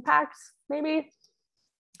forming impact, maybe.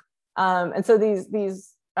 And so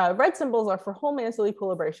these red symbols are for whole mantle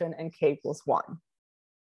equilibration and k equals 1.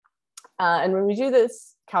 And when we do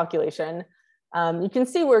this calculation, you can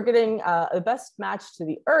see we're getting the best match to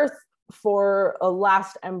the Earth for a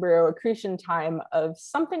last embryo accretion time of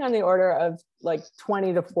something on the order of like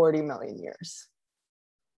 20 to 40 million years.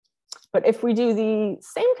 But if we do the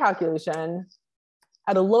same calculation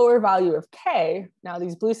at a lower value of k, now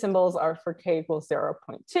these blue symbols are for k equals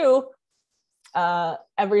 0.2,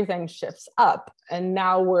 everything shifts up. And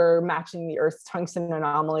now we're matching the Earth's tungsten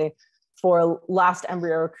anomaly for last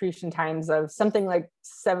embryo accretion times of something like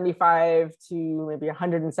 75 to maybe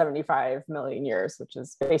 175 million years, which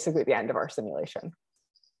is basically the end of our simulation.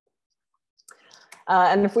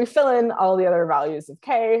 And if we fill in all the other values of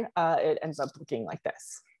k, it ends up looking like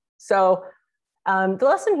this. So the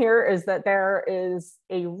lesson here is that there is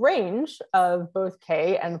a range of both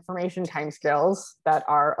k and formation timescales that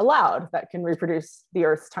are allowed that can reproduce the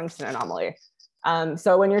Earth's tungsten anomaly.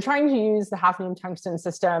 So when you're trying to use the hafnium tungsten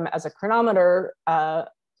system as a chronometer,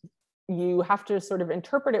 you have to sort of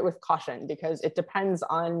interpret it with caution because it depends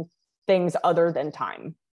on things other than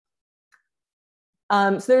time.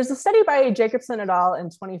 So there's a study by Jacobson et al. In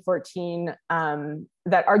 2014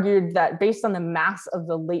 that argued that based on the mass of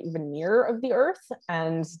the late veneer of the Earth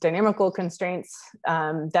and dynamical constraints,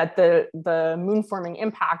 that the moon forming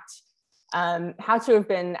impact had to have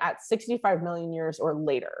been at 65 million years or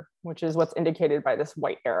later, which is what's indicated by this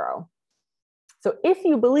white arrow. So if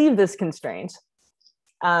you believe this constraint,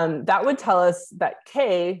 that would tell us that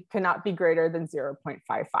k cannot be greater than 0.55.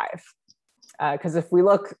 Because if we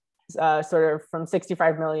look sort of from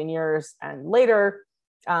 65 million years and later,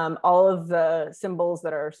 all of the symbols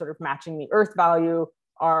that are sort of matching the Earth value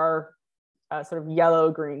are sort of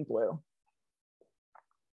yellow, green, blue.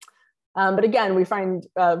 But again, we find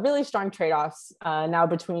really strong trade-offs now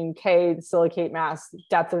between K, the silicate mass,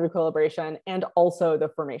 depth of equilibration, and also the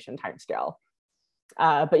formation timescale.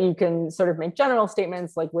 But you can sort of make general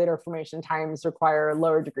statements like later formation times require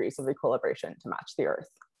lower degrees of equilibration to match the Earth.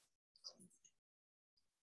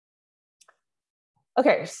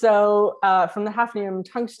 Okay, so from the hafnium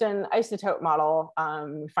tungsten isotope model,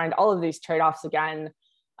 we find all of these trade-offs again,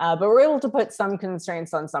 but we're able to put some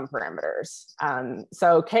constraints on some parameters.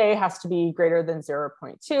 So K has to be greater than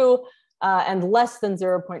 0.2 and less than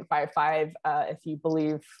 0.55 if you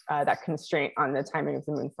believe that constraint on the timing of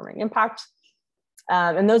the moon forming impact.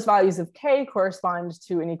 And those values of K correspond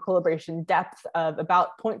to an equilibration depth of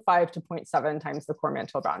about 0.5 to 0.7 times the core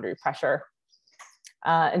mantle boundary pressure.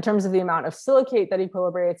 In terms of the amount of silicate that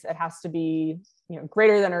equilibrates, it has to be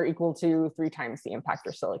greater than or equal to 3 times the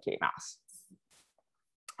impactor silicate mass.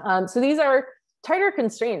 So these are tighter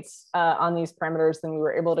constraints on these parameters than we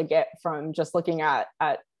were able to get from just looking at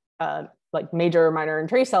like major, minor, and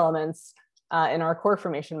trace elements in our core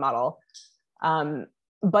formation model.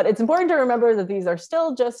 But it's important to remember that these are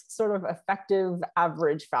still just sort of effective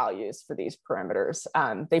average values for these parameters.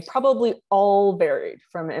 They probably all varied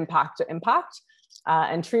from impact to impact.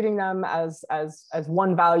 And treating them as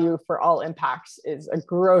one value for all impacts is a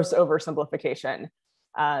gross oversimplification.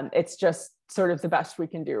 It's just sort of the best we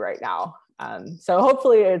can do right now. So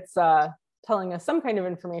hopefully it's telling us some kind of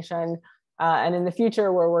information. And in the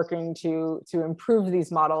future, we're working to improve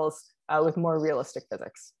these models with more realistic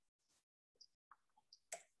physics.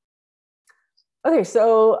 Okay,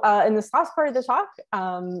 so in this last part of the talk,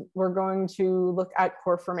 we're going to look at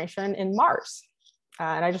core formation in Mars.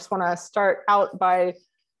 And I just want to start out by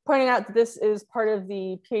pointing out that this is part of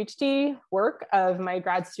the PhD work of my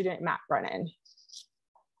grad student, Matt Brennan.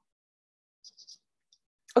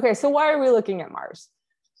 Okay, so why are we looking at Mars?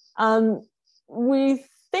 We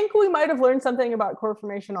think we might have learned something about core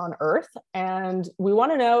formation on Earth, and we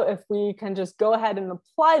want to know if we can just go ahead and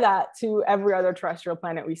apply that to every other terrestrial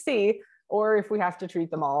planet we see, or if we have to treat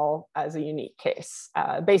them all as a unique case.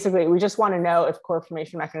 Basically, we just want to know if core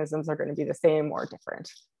formation mechanisms are going to be the same or different.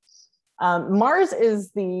 Mars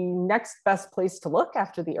is the next best place to look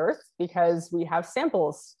after the Earth because we have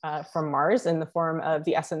samples from Mars in the form of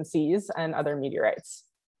the SNCs and other meteorites.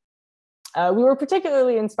 We were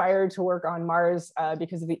particularly inspired to work on Mars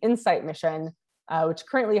because of the InSight mission, which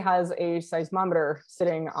currently has a seismometer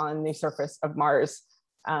sitting on the surface of Mars,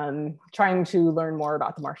 trying to learn more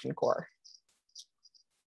about the Martian core.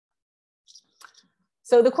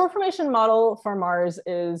 So the core formation model for Mars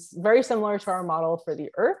is very similar to our model for the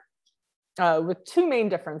Earth, with 2 main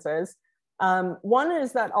differences. One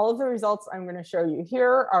is that all of the results I'm going to show you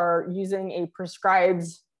here are using a prescribed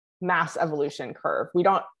mass evolution curve.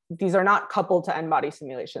 These are not coupled to n-body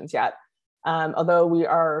simulations yet, although we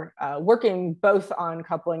are working both on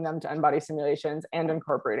coupling them to n-body simulations and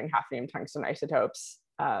incorporating hafnium tungsten isotopes.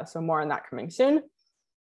 So more on that coming soon.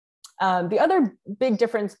 The other big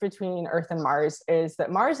difference between Earth and Mars is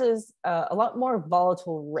that Mars is a lot more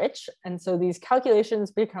volatile rich. And so these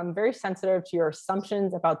calculations become very sensitive to your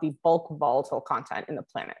assumptions about the bulk volatile content in the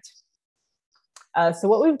planet. So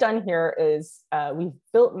what we've done here is we've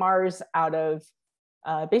built Mars out of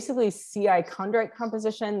basically Ci chondrite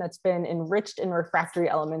composition that's been enriched in refractory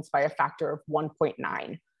elements by a factor of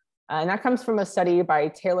 1.9. And that comes from a study by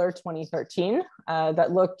Taylor 2013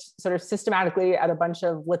 that looked sort of systematically at a bunch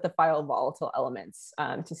of lithophile volatile elements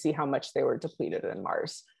to see how much they were depleted in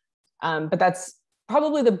Mars. But that's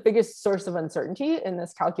probably the biggest source of uncertainty in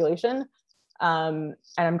this calculation. And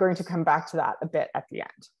I'm going to come back to that a bit at the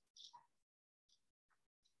end.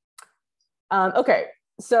 Okay,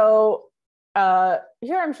 so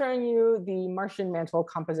here I'm showing you the Martian mantle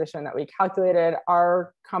composition that we calculated.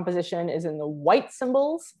 Our composition is in the white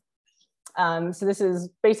symbols. So this is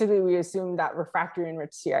basically, we assume that refractory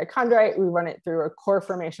enriched Ci chondrite, we run it through a core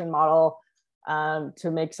formation model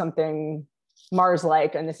to make something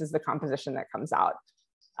Mars-like, and this is the composition that comes out.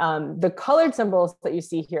 The colored symbols that you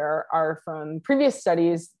see here are from previous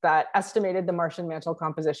studies that estimated the Martian mantle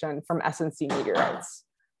composition from SNC meteorites.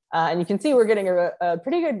 And you can see we're getting a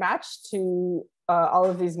pretty good match to all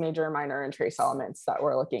of these major, minor, and trace elements that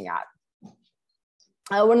we're looking at.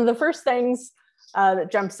 One of the first things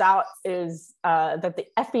that jumps out is that the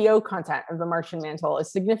FeO content of the Martian mantle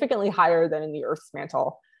is significantly higher than in the Earth's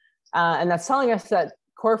mantle. And that's telling us that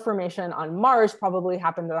core formation on Mars probably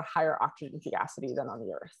happened at a higher oxygen fugacity than on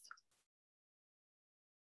the Earth.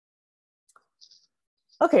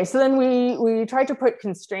 Okay, so then we tried to put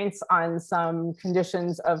constraints on some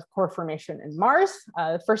conditions of core formation in Mars.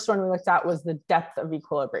 The first one we looked at was the depth of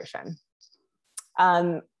equilibration.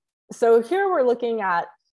 So here we're looking at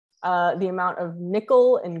the amount of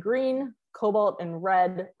nickel in green, cobalt in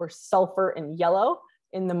red, or sulfur in yellow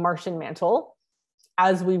in the Martian mantle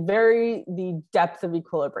as we vary the depth of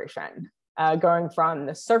equilibration, going from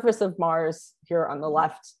the surface of Mars here on the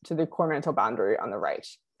left to the core mantle boundary on the right.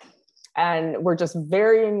 And we're just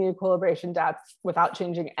varying the equilibration depth without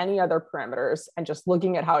changing any other parameters and just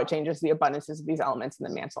looking at how it changes the abundances of these elements in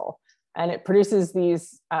the mantle. And it produces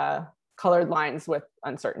these colored lines with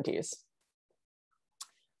uncertainties.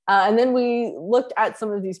 And then we looked at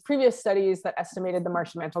some of these previous studies that estimated the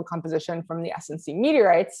Martian mantle composition from the S&C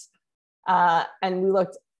meteorites. And we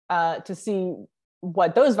looked to see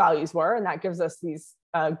what those values were. And that gives us these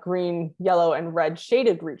green, yellow, and red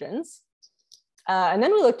shaded regions. And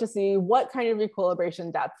then we looked to see what kind of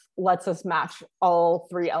equilibration depth lets us match all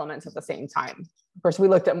three elements at the same time. Of course, we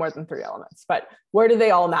looked at more than three elements, but where do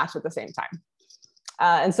they all match at the same time?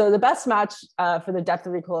 And so the best match for the depth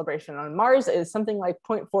of equilibration on Mars is something like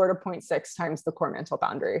 0.4 to 0.6 times the core mantle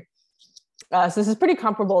boundary. So this is pretty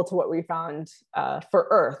comparable to what we found for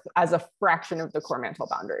Earth as a fraction of the core mantle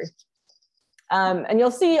boundary. And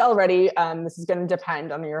you'll see already, this is going to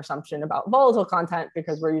depend on your assumption about volatile content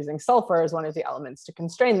because we're using sulfur as one of the elements to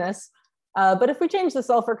constrain this. But if we change the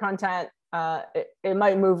sulfur content, it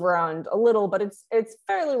might move around a little, but it's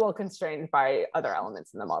fairly well constrained by other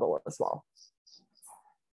elements in the model as well.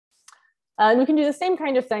 And we can do the same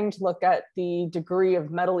kind of thing to look at the degree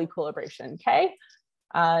of metal equilibration, K.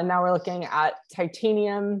 Now we're looking at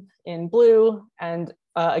titanium in blue and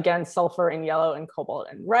again, sulfur in yellow and cobalt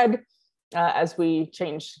in red. As we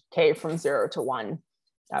change K from 0 to 1,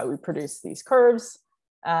 we produce these curves.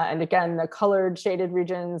 And again, the colored shaded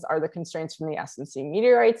regions are the constraints from the S&C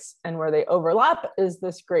meteorites, and where they overlap is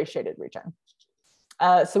this gray shaded region.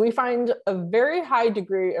 So we find a very high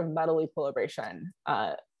degree of metal equilibration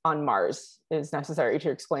on Mars is necessary to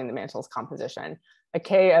explain the mantle's composition, a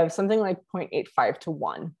K of something like 0.85 to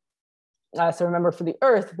 1. So remember, for the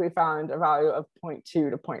Earth, we found a value of 0.2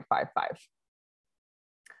 to 0.55.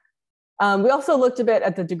 We also looked a bit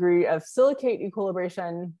at the degree of silicate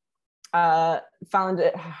equilibration, found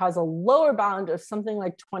it has a lower bound of something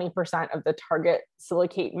like 20% of the target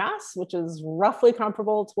silicate mass, which is roughly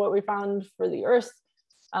comparable to what we found for the Earth.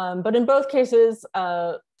 But in both cases,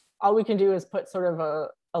 all we can do is put sort of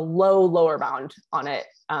a lower bound on it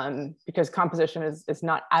because composition is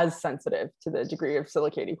not as sensitive to the degree of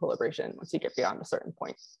silicate equilibration once you get beyond a certain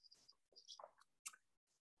point.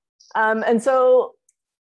 And so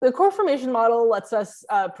the core formation model lets us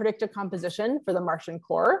predict a composition for the Martian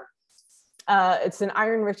core. It's an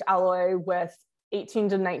iron-rich alloy with 18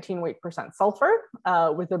 to 19 weight% sulfur,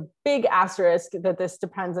 with a big asterisk that this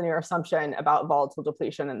depends on your assumption about volatile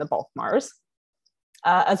depletion in the bulk Mars,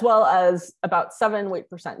 as well as about 7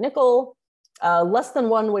 weight% nickel, less than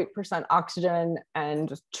 1 weight% oxygen,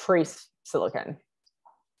 and trace silicon.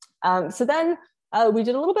 So then we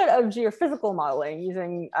did a little bit of geophysical modeling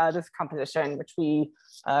using this composition, which we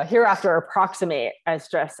hereafter approximate as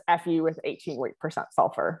just Fe with 18 weight%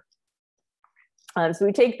 sulfur. So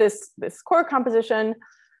we take this core composition,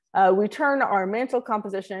 we turn our mantle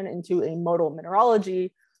composition into a modal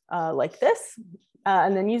mineralogy like this,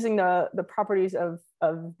 and then using the properties of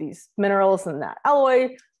these minerals and that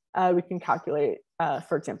alloy, we can calculate,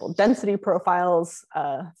 for example, density profiles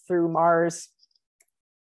through Mars.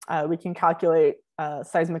 We can calculate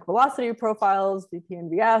seismic velocity profiles, VP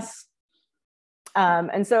and VS.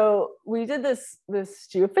 And so we did this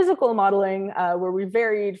geophysical modeling where we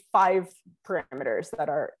varied 5 parameters that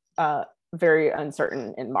are very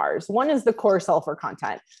uncertain in Mars. One is the core sulfur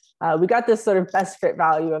content. We got this sort of best fit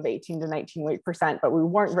value of 18 to 19 weight%, but we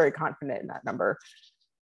weren't very confident in that number.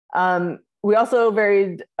 We also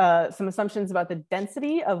varied some assumptions about the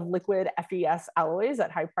density of liquid FES alloys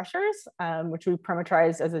at high pressures, which we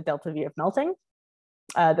parameterized as a delta V of melting,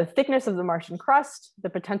 the thickness of the Martian crust, the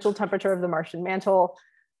potential temperature of the Martian mantle,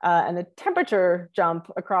 and the temperature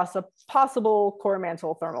jump across a possible core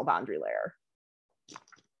mantle thermal boundary layer.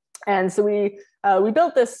 And so we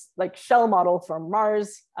built this like shell model from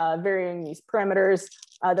Mars, varying these parameters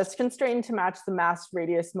that's constrained to match the mass,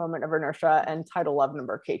 radius, moment of inertia, and tidal love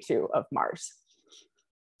number K2 of Mars.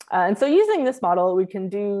 And so using this model, we can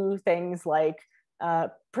do things like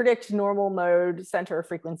predict normal mode center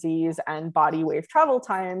frequencies and body wave travel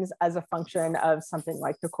times as a function of something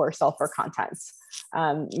like the core sulfur contents.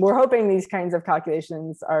 We're hoping these kinds of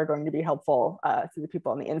calculations are going to be helpful to the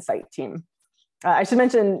people on the InSight team. I should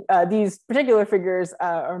mention these particular figures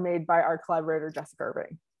are made by our collaborator, Jessica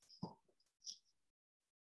Irving.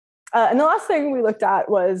 And the last thing we looked at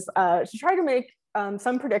was to try to make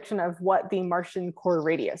some prediction of what the Martian core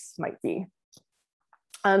radius might be.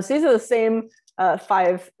 So these are the same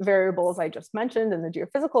 5 variables I just mentioned in the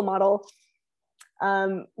geophysical model.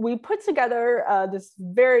 We put together this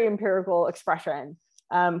very empirical expression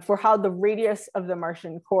for how the radius of the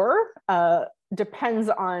Martian core depends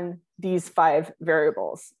on these 5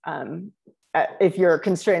 variables if you're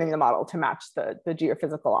constraining the model to match the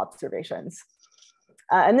geophysical observations.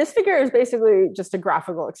 And this figure is basically just a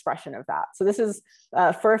graphical expression of that. So this is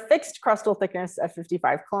for a fixed crustal thickness at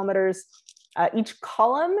 55 kilometers. Each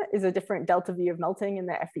column is a different delta V of melting in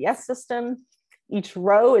the FES system. Each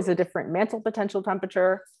row is a different mantle potential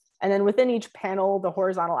temperature. And then within each panel, the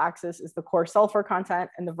horizontal axis is the core sulfur content,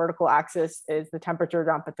 and the vertical axis is the temperature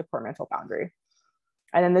jump at the core mantle boundary.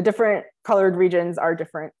 And then the different colored regions are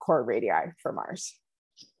different core radii for Mars.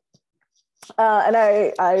 And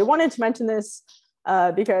I wanted to mention this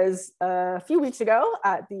because a few weeks ago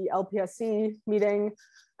at the LPSC meeting,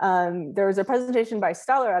 there was a presentation by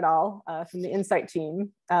Steller et al. From the InSight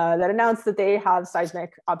team that announced that they have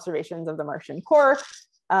seismic observations of the Martian core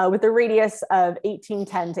with a radius of 1810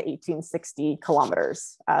 to 1860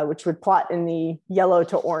 kilometers, which would plot in the yellow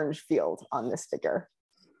to orange field on this figure.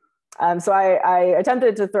 So I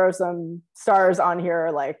attempted to throw some stars on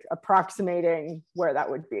here, like approximating where that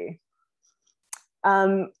would be.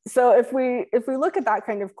 So if we look at that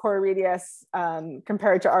kind of core radius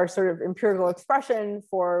compared to our sort of empirical expression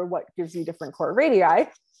for what gives you different core radii,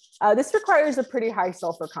 this requires a pretty high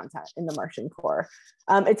sulfur content in the Martian core.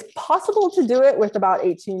 It's possible to do it with about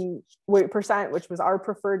 18%, which was our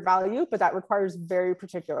preferred value, but that requires very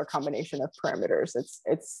particular combination of parameters.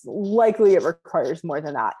 It's likely it requires more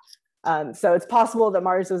than that. So it's possible that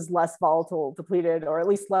Mars is less volatile depleted, or at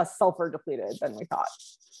least less sulfur depleted than we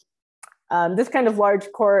thought. This kind of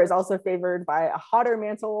large core is also favored by a hotter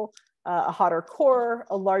mantle, a hotter core,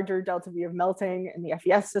 a larger delta V of melting in the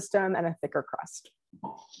FES system, and a thicker crust.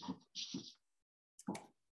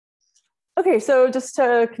 Okay, so just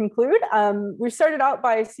to conclude, we started out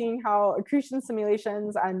by seeing how accretion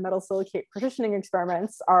simulations and metal silicate partitioning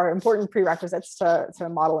experiments are important prerequisites to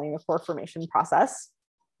modeling the core formation process.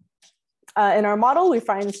 In our model, we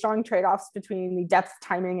find strong trade-offs between the depth,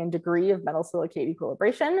 timing, and degree of metal silicate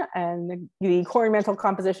equilibration, and the core and mantle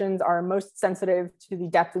compositions are most sensitive to the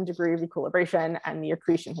depth and degree of equilibration and the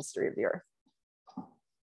accretion history of the Earth.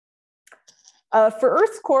 For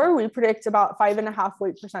Earth's core, we predict about 5.5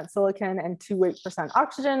 weight% silicon and 2 weight%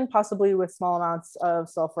 oxygen, possibly with small amounts of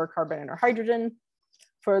sulfur, carbon, and or hydrogen.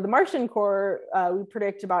 For the Martian core, we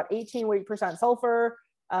predict about 18 weight% sulfur,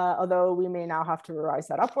 although we may now have to revise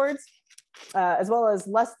that upwards, as well as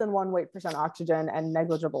less than 1 weight% oxygen and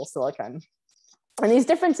negligible silicon. And these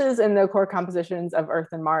differences in the core compositions of Earth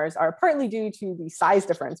and Mars are partly due to the size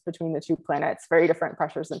difference between the 2 planets, very different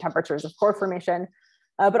pressures and temperatures of core formation,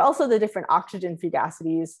 but also the different oxygen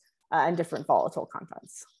fugacities and different volatile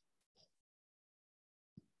contents.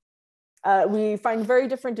 We find very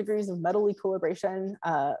different degrees of metal equilibration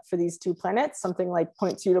for these 2 planets, something like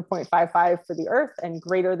 0.2 to 0.55 for the Earth and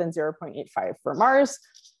greater than 0.85 for Mars.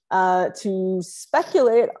 To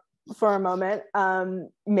speculate for a moment,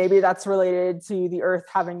 maybe that's related to the Earth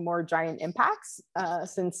having more giant impacts,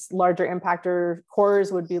 since larger impactor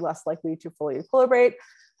cores would be less likely to fully equilibrate.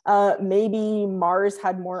 Maybe Mars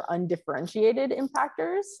had more undifferentiated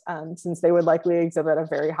impactors, since they would likely exhibit a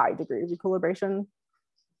very high degree of equilibration.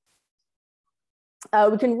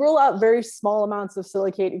 We can rule out very small amounts of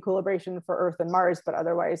silicate equilibration for Earth and Mars, but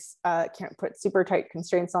otherwise can't put super tight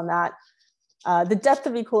constraints on that. The depth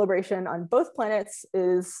of equilibration on both planets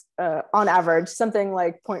is, on average, something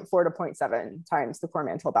like 0.4 to 0.7 times the core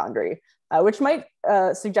mantle boundary, which might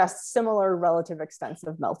suggest similar relative extents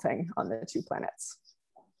of melting on the 2 planets.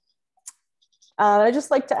 I'd just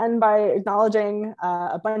like to end by acknowledging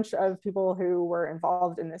a bunch of people who were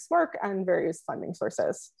involved in this work and various funding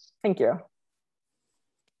sources. Thank you.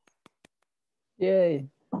 Yay,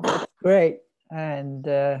 that's great. And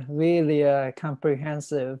really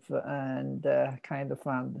comprehensive and kind of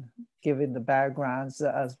fun, giving the backgrounds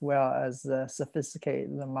as well as sophisticate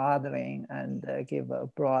the modeling and give a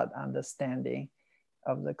broad understanding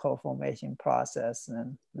of the core formation process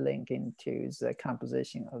and linking to the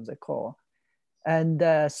composition of the core. And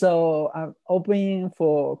so I'm opening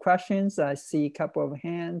for questions. I see a couple of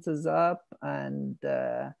hands is up, and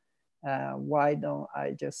why don't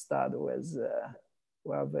I just start with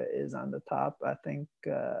whoever is on the top, I think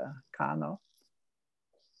Kano.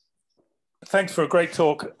 Thanks for a great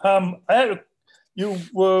talk. You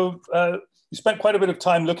were you spent quite a bit of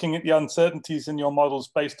time looking at the uncertainties in your models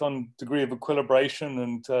based on degree of equilibration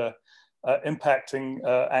and impacting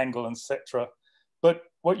angle, etc. But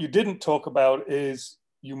what you didn't talk about is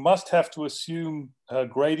you must have to assume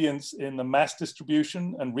gradients in the mass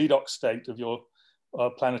distribution and redox state of your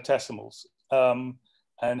planetesimals.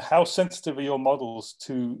 And how sensitive are your models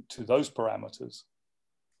to those parameters?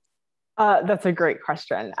 That's a great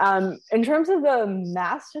question. In terms of the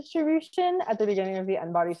mass distribution at the beginning of the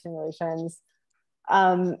n-body simulations,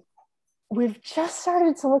 we've just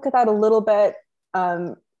started to look at that a little bit.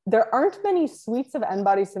 There aren't many suites of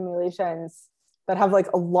n-body simulations that have like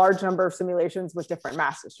a large number of simulations with different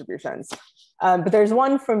mass distributions. But there's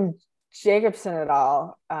one from Jacobson et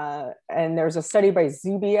al. And there's a study by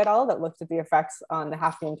Zuby et al. That looked at the effects on the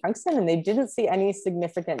hafnium tungsten, and they didn't see any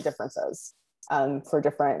significant differences for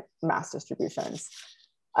different mass distributions.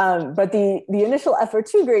 But the initial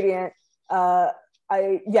FO2 gradient,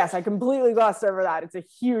 I completely glossed over that. It's a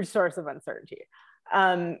huge source of uncertainty.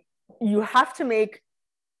 You have to make,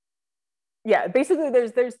 basically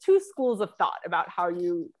there's two schools of thought about how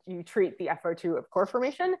you treat the FO2 of core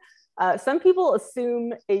formation. Some people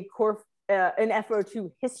assume an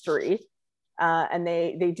FO2 history, and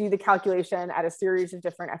they do the calculation at a series of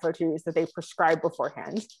different FO2s that they prescribe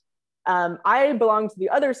beforehand. I belong to the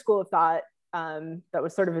other school of thought that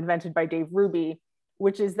was sort of invented by Dave Ruby,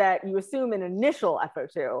 which is that you assume an initial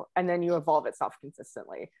FO2 and then you evolve it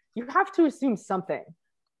self-consistently. You have to assume something.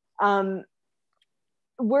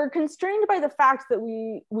 We're constrained by the fact that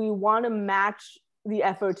we want to match the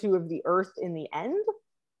FO2 of the Earth in the end,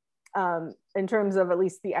 in terms of at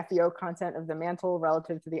least the FeO content of the mantle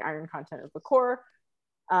relative to the iron content of the core.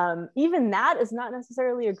 Even that is not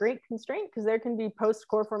necessarily a great constraint because there can be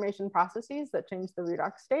post-core formation processes that change the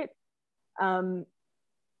redox state.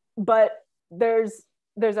 But there's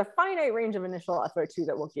a finite range of initial FO2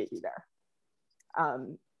 that will get you there.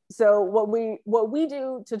 So what we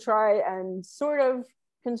do to try and sort of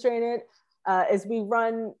constrain it is we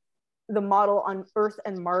run the model on Earth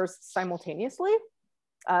and Mars simultaneously,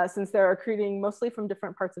 since they're accreting mostly from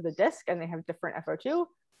different parts of the disk and they have different FO2.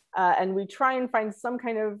 And we try and find some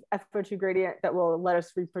kind of FO2 gradient that will let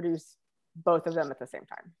us reproduce both of them at the same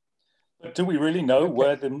time. But do we really know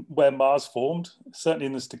where Mars formed? Certainly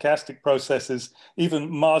in the stochastic processes,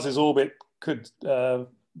 even Mars's orbit could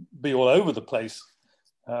be all over the place.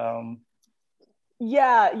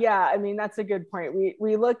 Yeah. I mean, that's a good point.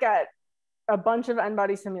 We look at a bunch of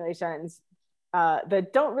n-body simulations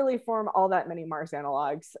that don't really form all that many Mars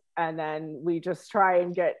analogs. And then we just try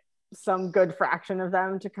and get some good fraction of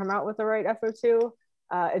them to come out with the right FO2.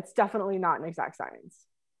 It's definitely not an exact science.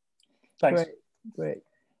 Thanks. Great.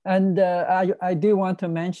 And I do want to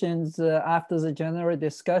mention after the general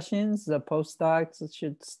discussions, the postdocs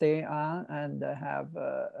should stay on and have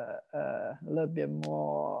a little bit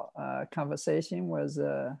more conversation with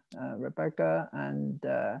Rebecca, and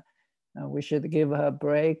we should give her a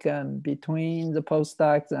break between the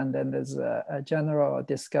postdocs, and then there's a general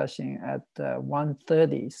discussion at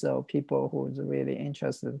 1:30. So people who's really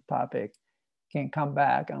interested in the topic can come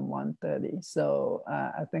back on 1:30. So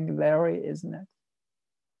I think Larry is next.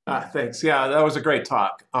 Thanks. Yeah, that was a great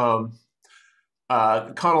talk. Connell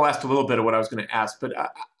asked a little bit of what I was going to ask, but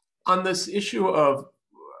on this issue of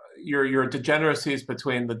your degeneracies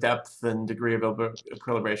between the depth and degree of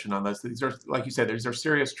equilibration on this, these are, like you said, these are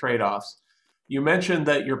serious trade-offs. You mentioned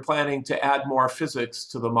that you're planning to add more physics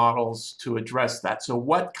to the models to address that. So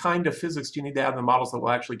what kind of physics do you need to add in the models that will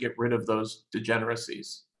actually get rid of those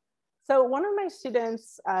degeneracies? So one of my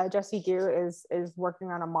students, Jesse Gu, is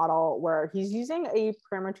working on a model where he's using a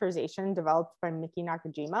parameterization developed by Miki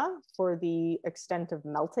Nakajima for the extent of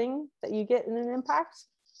melting that you get in an impact.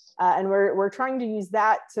 And we're trying to use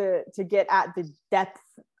that to get at the depth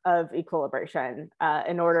of equilibration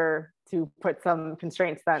in order to put some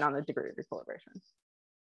constraints then on the degree of equilibration.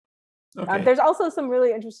 Okay. There's also some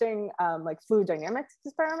really interesting like fluid dynamics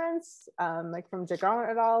experiments, like from Jagan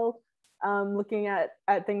et al., looking at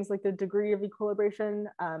things like the degree of equilibration,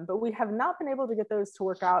 but we have not been able to get those to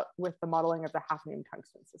work out with the modeling of the hafnium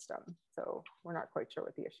tungsten system. So we're not quite sure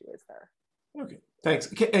what the issue is there. Okay, thanks.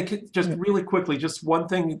 Just really quickly, just one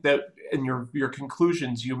thing that in your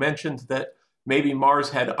conclusions, you mentioned that maybe Mars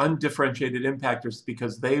had undifferentiated impactors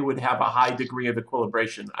because they would have a high degree of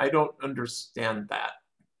equilibration. I don't understand that.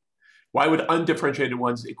 Why would undifferentiated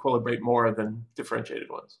ones equilibrate more than differentiated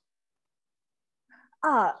ones?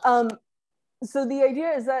 So the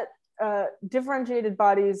idea is that differentiated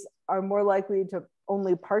bodies are more likely to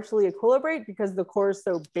only partially equilibrate because the core is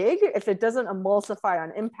so big. If it doesn't emulsify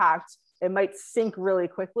on impact, it might sink really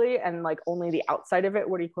quickly and like only the outside of it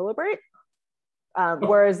would equilibrate.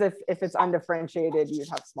 Whereas if it's undifferentiated, you'd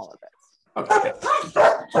have smaller bits. Okay.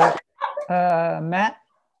 Matt?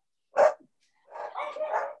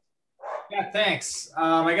 Yeah, thanks.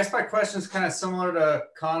 I guess my question is kind of similar to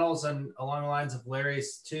Connell's and along the lines of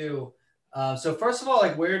Larry's too. So first of all,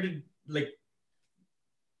 like where did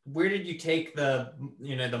you take the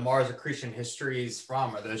the Mars accretion histories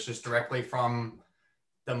from? Are those just directly from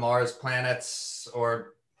the Mars planets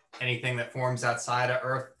or anything that forms outside of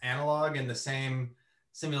Earth analog in the same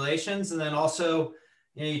simulations? And then also,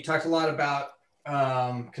 you talked a lot about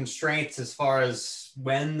constraints as far as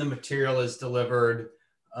when the material is delivered.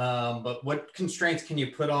 But what constraints can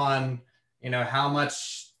you put on, how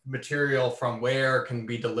much material from where can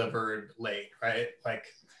be delivered late, right? Like,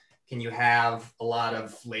 can you have a lot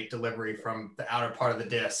of late delivery from the outer part of the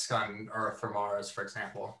disk on Earth or Mars, for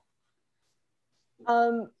example?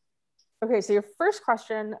 Okay, so your first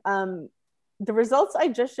question, the results I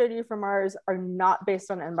just showed you from Mars are not based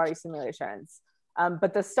on n-body simulations,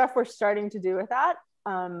 but the stuff we're starting to do with that,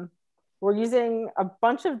 we're using a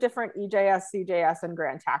bunch of different EJS, CJS, and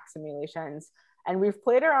Grand TAC simulations. And we've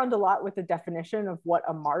played around a lot with the definition of what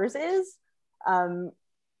a Mars is.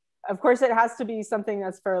 Of course, it has to be something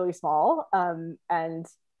that's fairly small and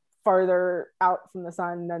farther out from the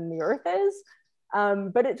sun than the Earth is.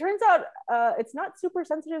 But it turns out it's not super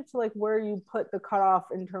sensitive to like where you put the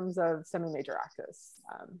cutoff in terms of semi-major axis.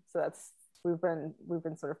 So we've been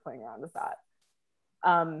sort of playing around with that.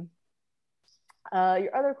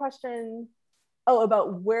 Your other question,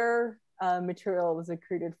 about where material was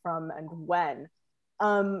accreted from and when.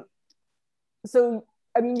 So,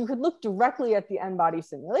 I mean, you could look directly at the n-body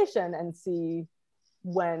simulation and see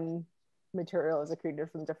when material is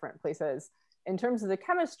accreted from different places. In terms of the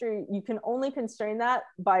chemistry, you can only constrain that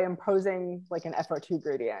by imposing like an FO2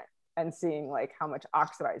 gradient and seeing like how much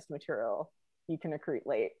oxidized material you can accrete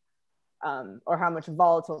late, or how much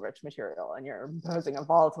volatile rich material, and you're imposing a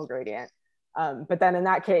volatile gradient. But then in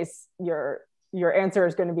that case, your answer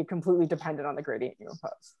is going to be completely dependent on the gradient you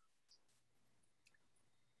impose.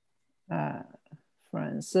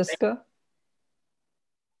 Francisca?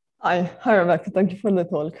 Hi, Rebecca. Thank you for the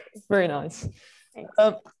talk. Very nice. Thanks.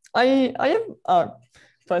 I have a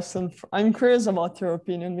question. I'm curious about your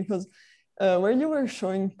opinion because where you were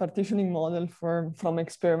showing partitioning model from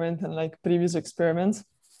experiment and like previous experiments.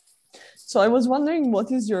 So I was wondering,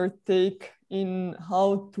 what is your take in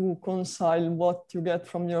how to reconcile what you get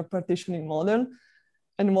from your partitioning model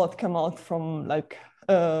and what come out from like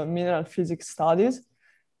mineral physics studies?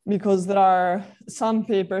 Because there are some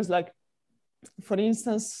papers, like for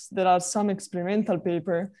instance, there are some experimental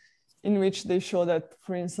paper in which they show that,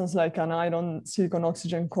 for instance, like an iron silicon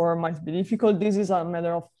oxygen core might be difficult. This is a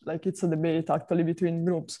matter of like, it's a debate actually between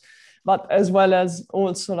groups, but as well as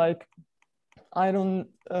also like iron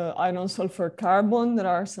sulfur carbon. There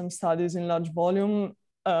are some studies in large volume.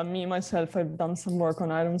 Me, myself, I've done some work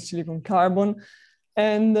on iron silicon carbon.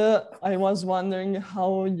 And I was wondering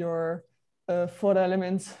how your 4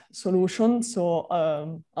 elements solution, so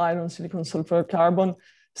iron, silicon, sulfur, carbon,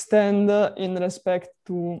 stand in respect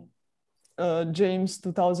to James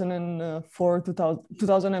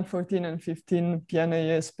 2014 and 15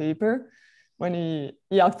 PNAS paper, when he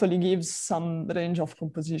actually gives some range of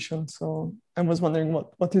composition. So I was wondering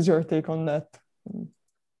what is your take on that?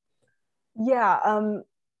 Yeah,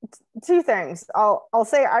 two things. I'll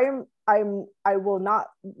say I will not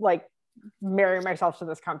like marry myself to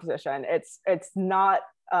this composition. It's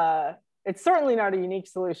certainly not a unique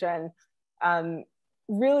solution.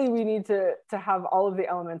 Really, we need to have all of the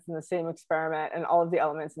elements in the same experiment and all of the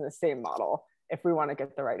elements in the same model if we want to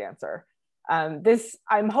get the right answer.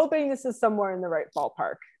 I'm hoping this is somewhere in the right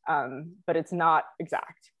ballpark, but it's not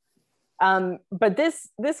exact. But this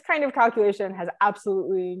kind of calculation has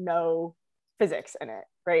absolutely no physics in it,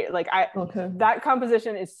 right? Like that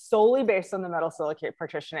composition is solely based on the metal silicate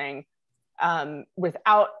partitioning,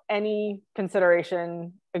 without any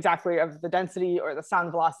consideration exactly of the density or the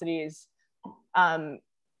sound velocities.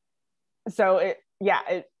 So it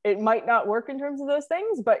might not work in terms of those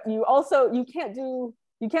things, but you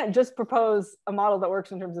can't just propose a model that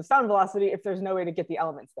works in terms of sound velocity if there's no way to get the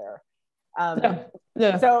elements there.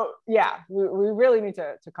 Yeah. So yeah, we really need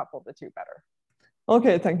to couple the two better.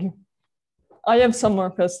 Okay, thank you. I have some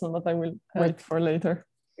more questions, but I will wait for later.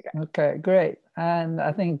 Okay, great. And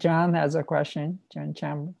I think John has a question, John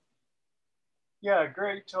Chamber. Yeah,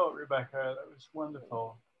 great talk, Rebecca. That was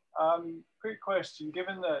wonderful. Quick question,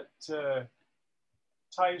 given that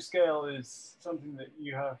timescale is something that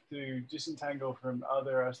you have to disentangle from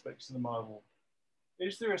other aspects of the model,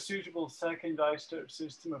 is there a suitable second isotope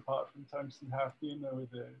system apart from tungsten half beam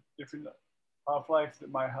with a different half-life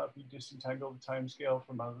that might help you disentangle the timescale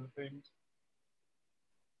from other things?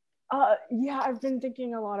 Yeah, I've been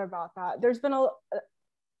thinking a lot about that. There's been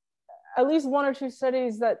at least one or two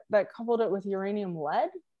studies that coupled it with uranium lead.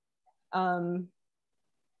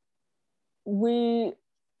 We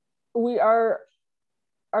are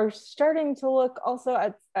starting to look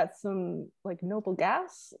also at some like noble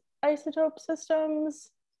gas isotope systems.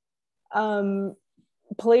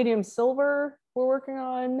 Palladium silver we're working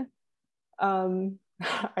on.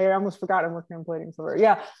 I almost forgot I'm working on palladium silver.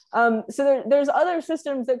 Yeah. So there's other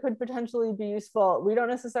systems that could potentially be useful. We don't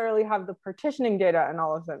necessarily have the partitioning data in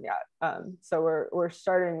all of them yet. So we're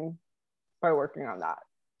starting by working on that.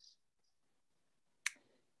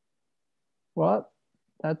 Well,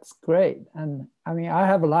 that's great. And I mean, I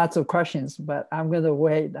have lots of questions, but I'm going to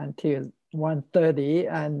wait until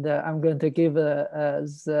 1:30, and I'm going to give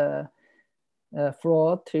the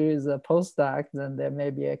floor to the postdoc, and then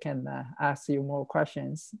maybe I can ask you more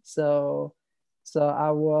questions. So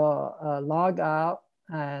I will log out,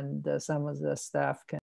 and some of the staff can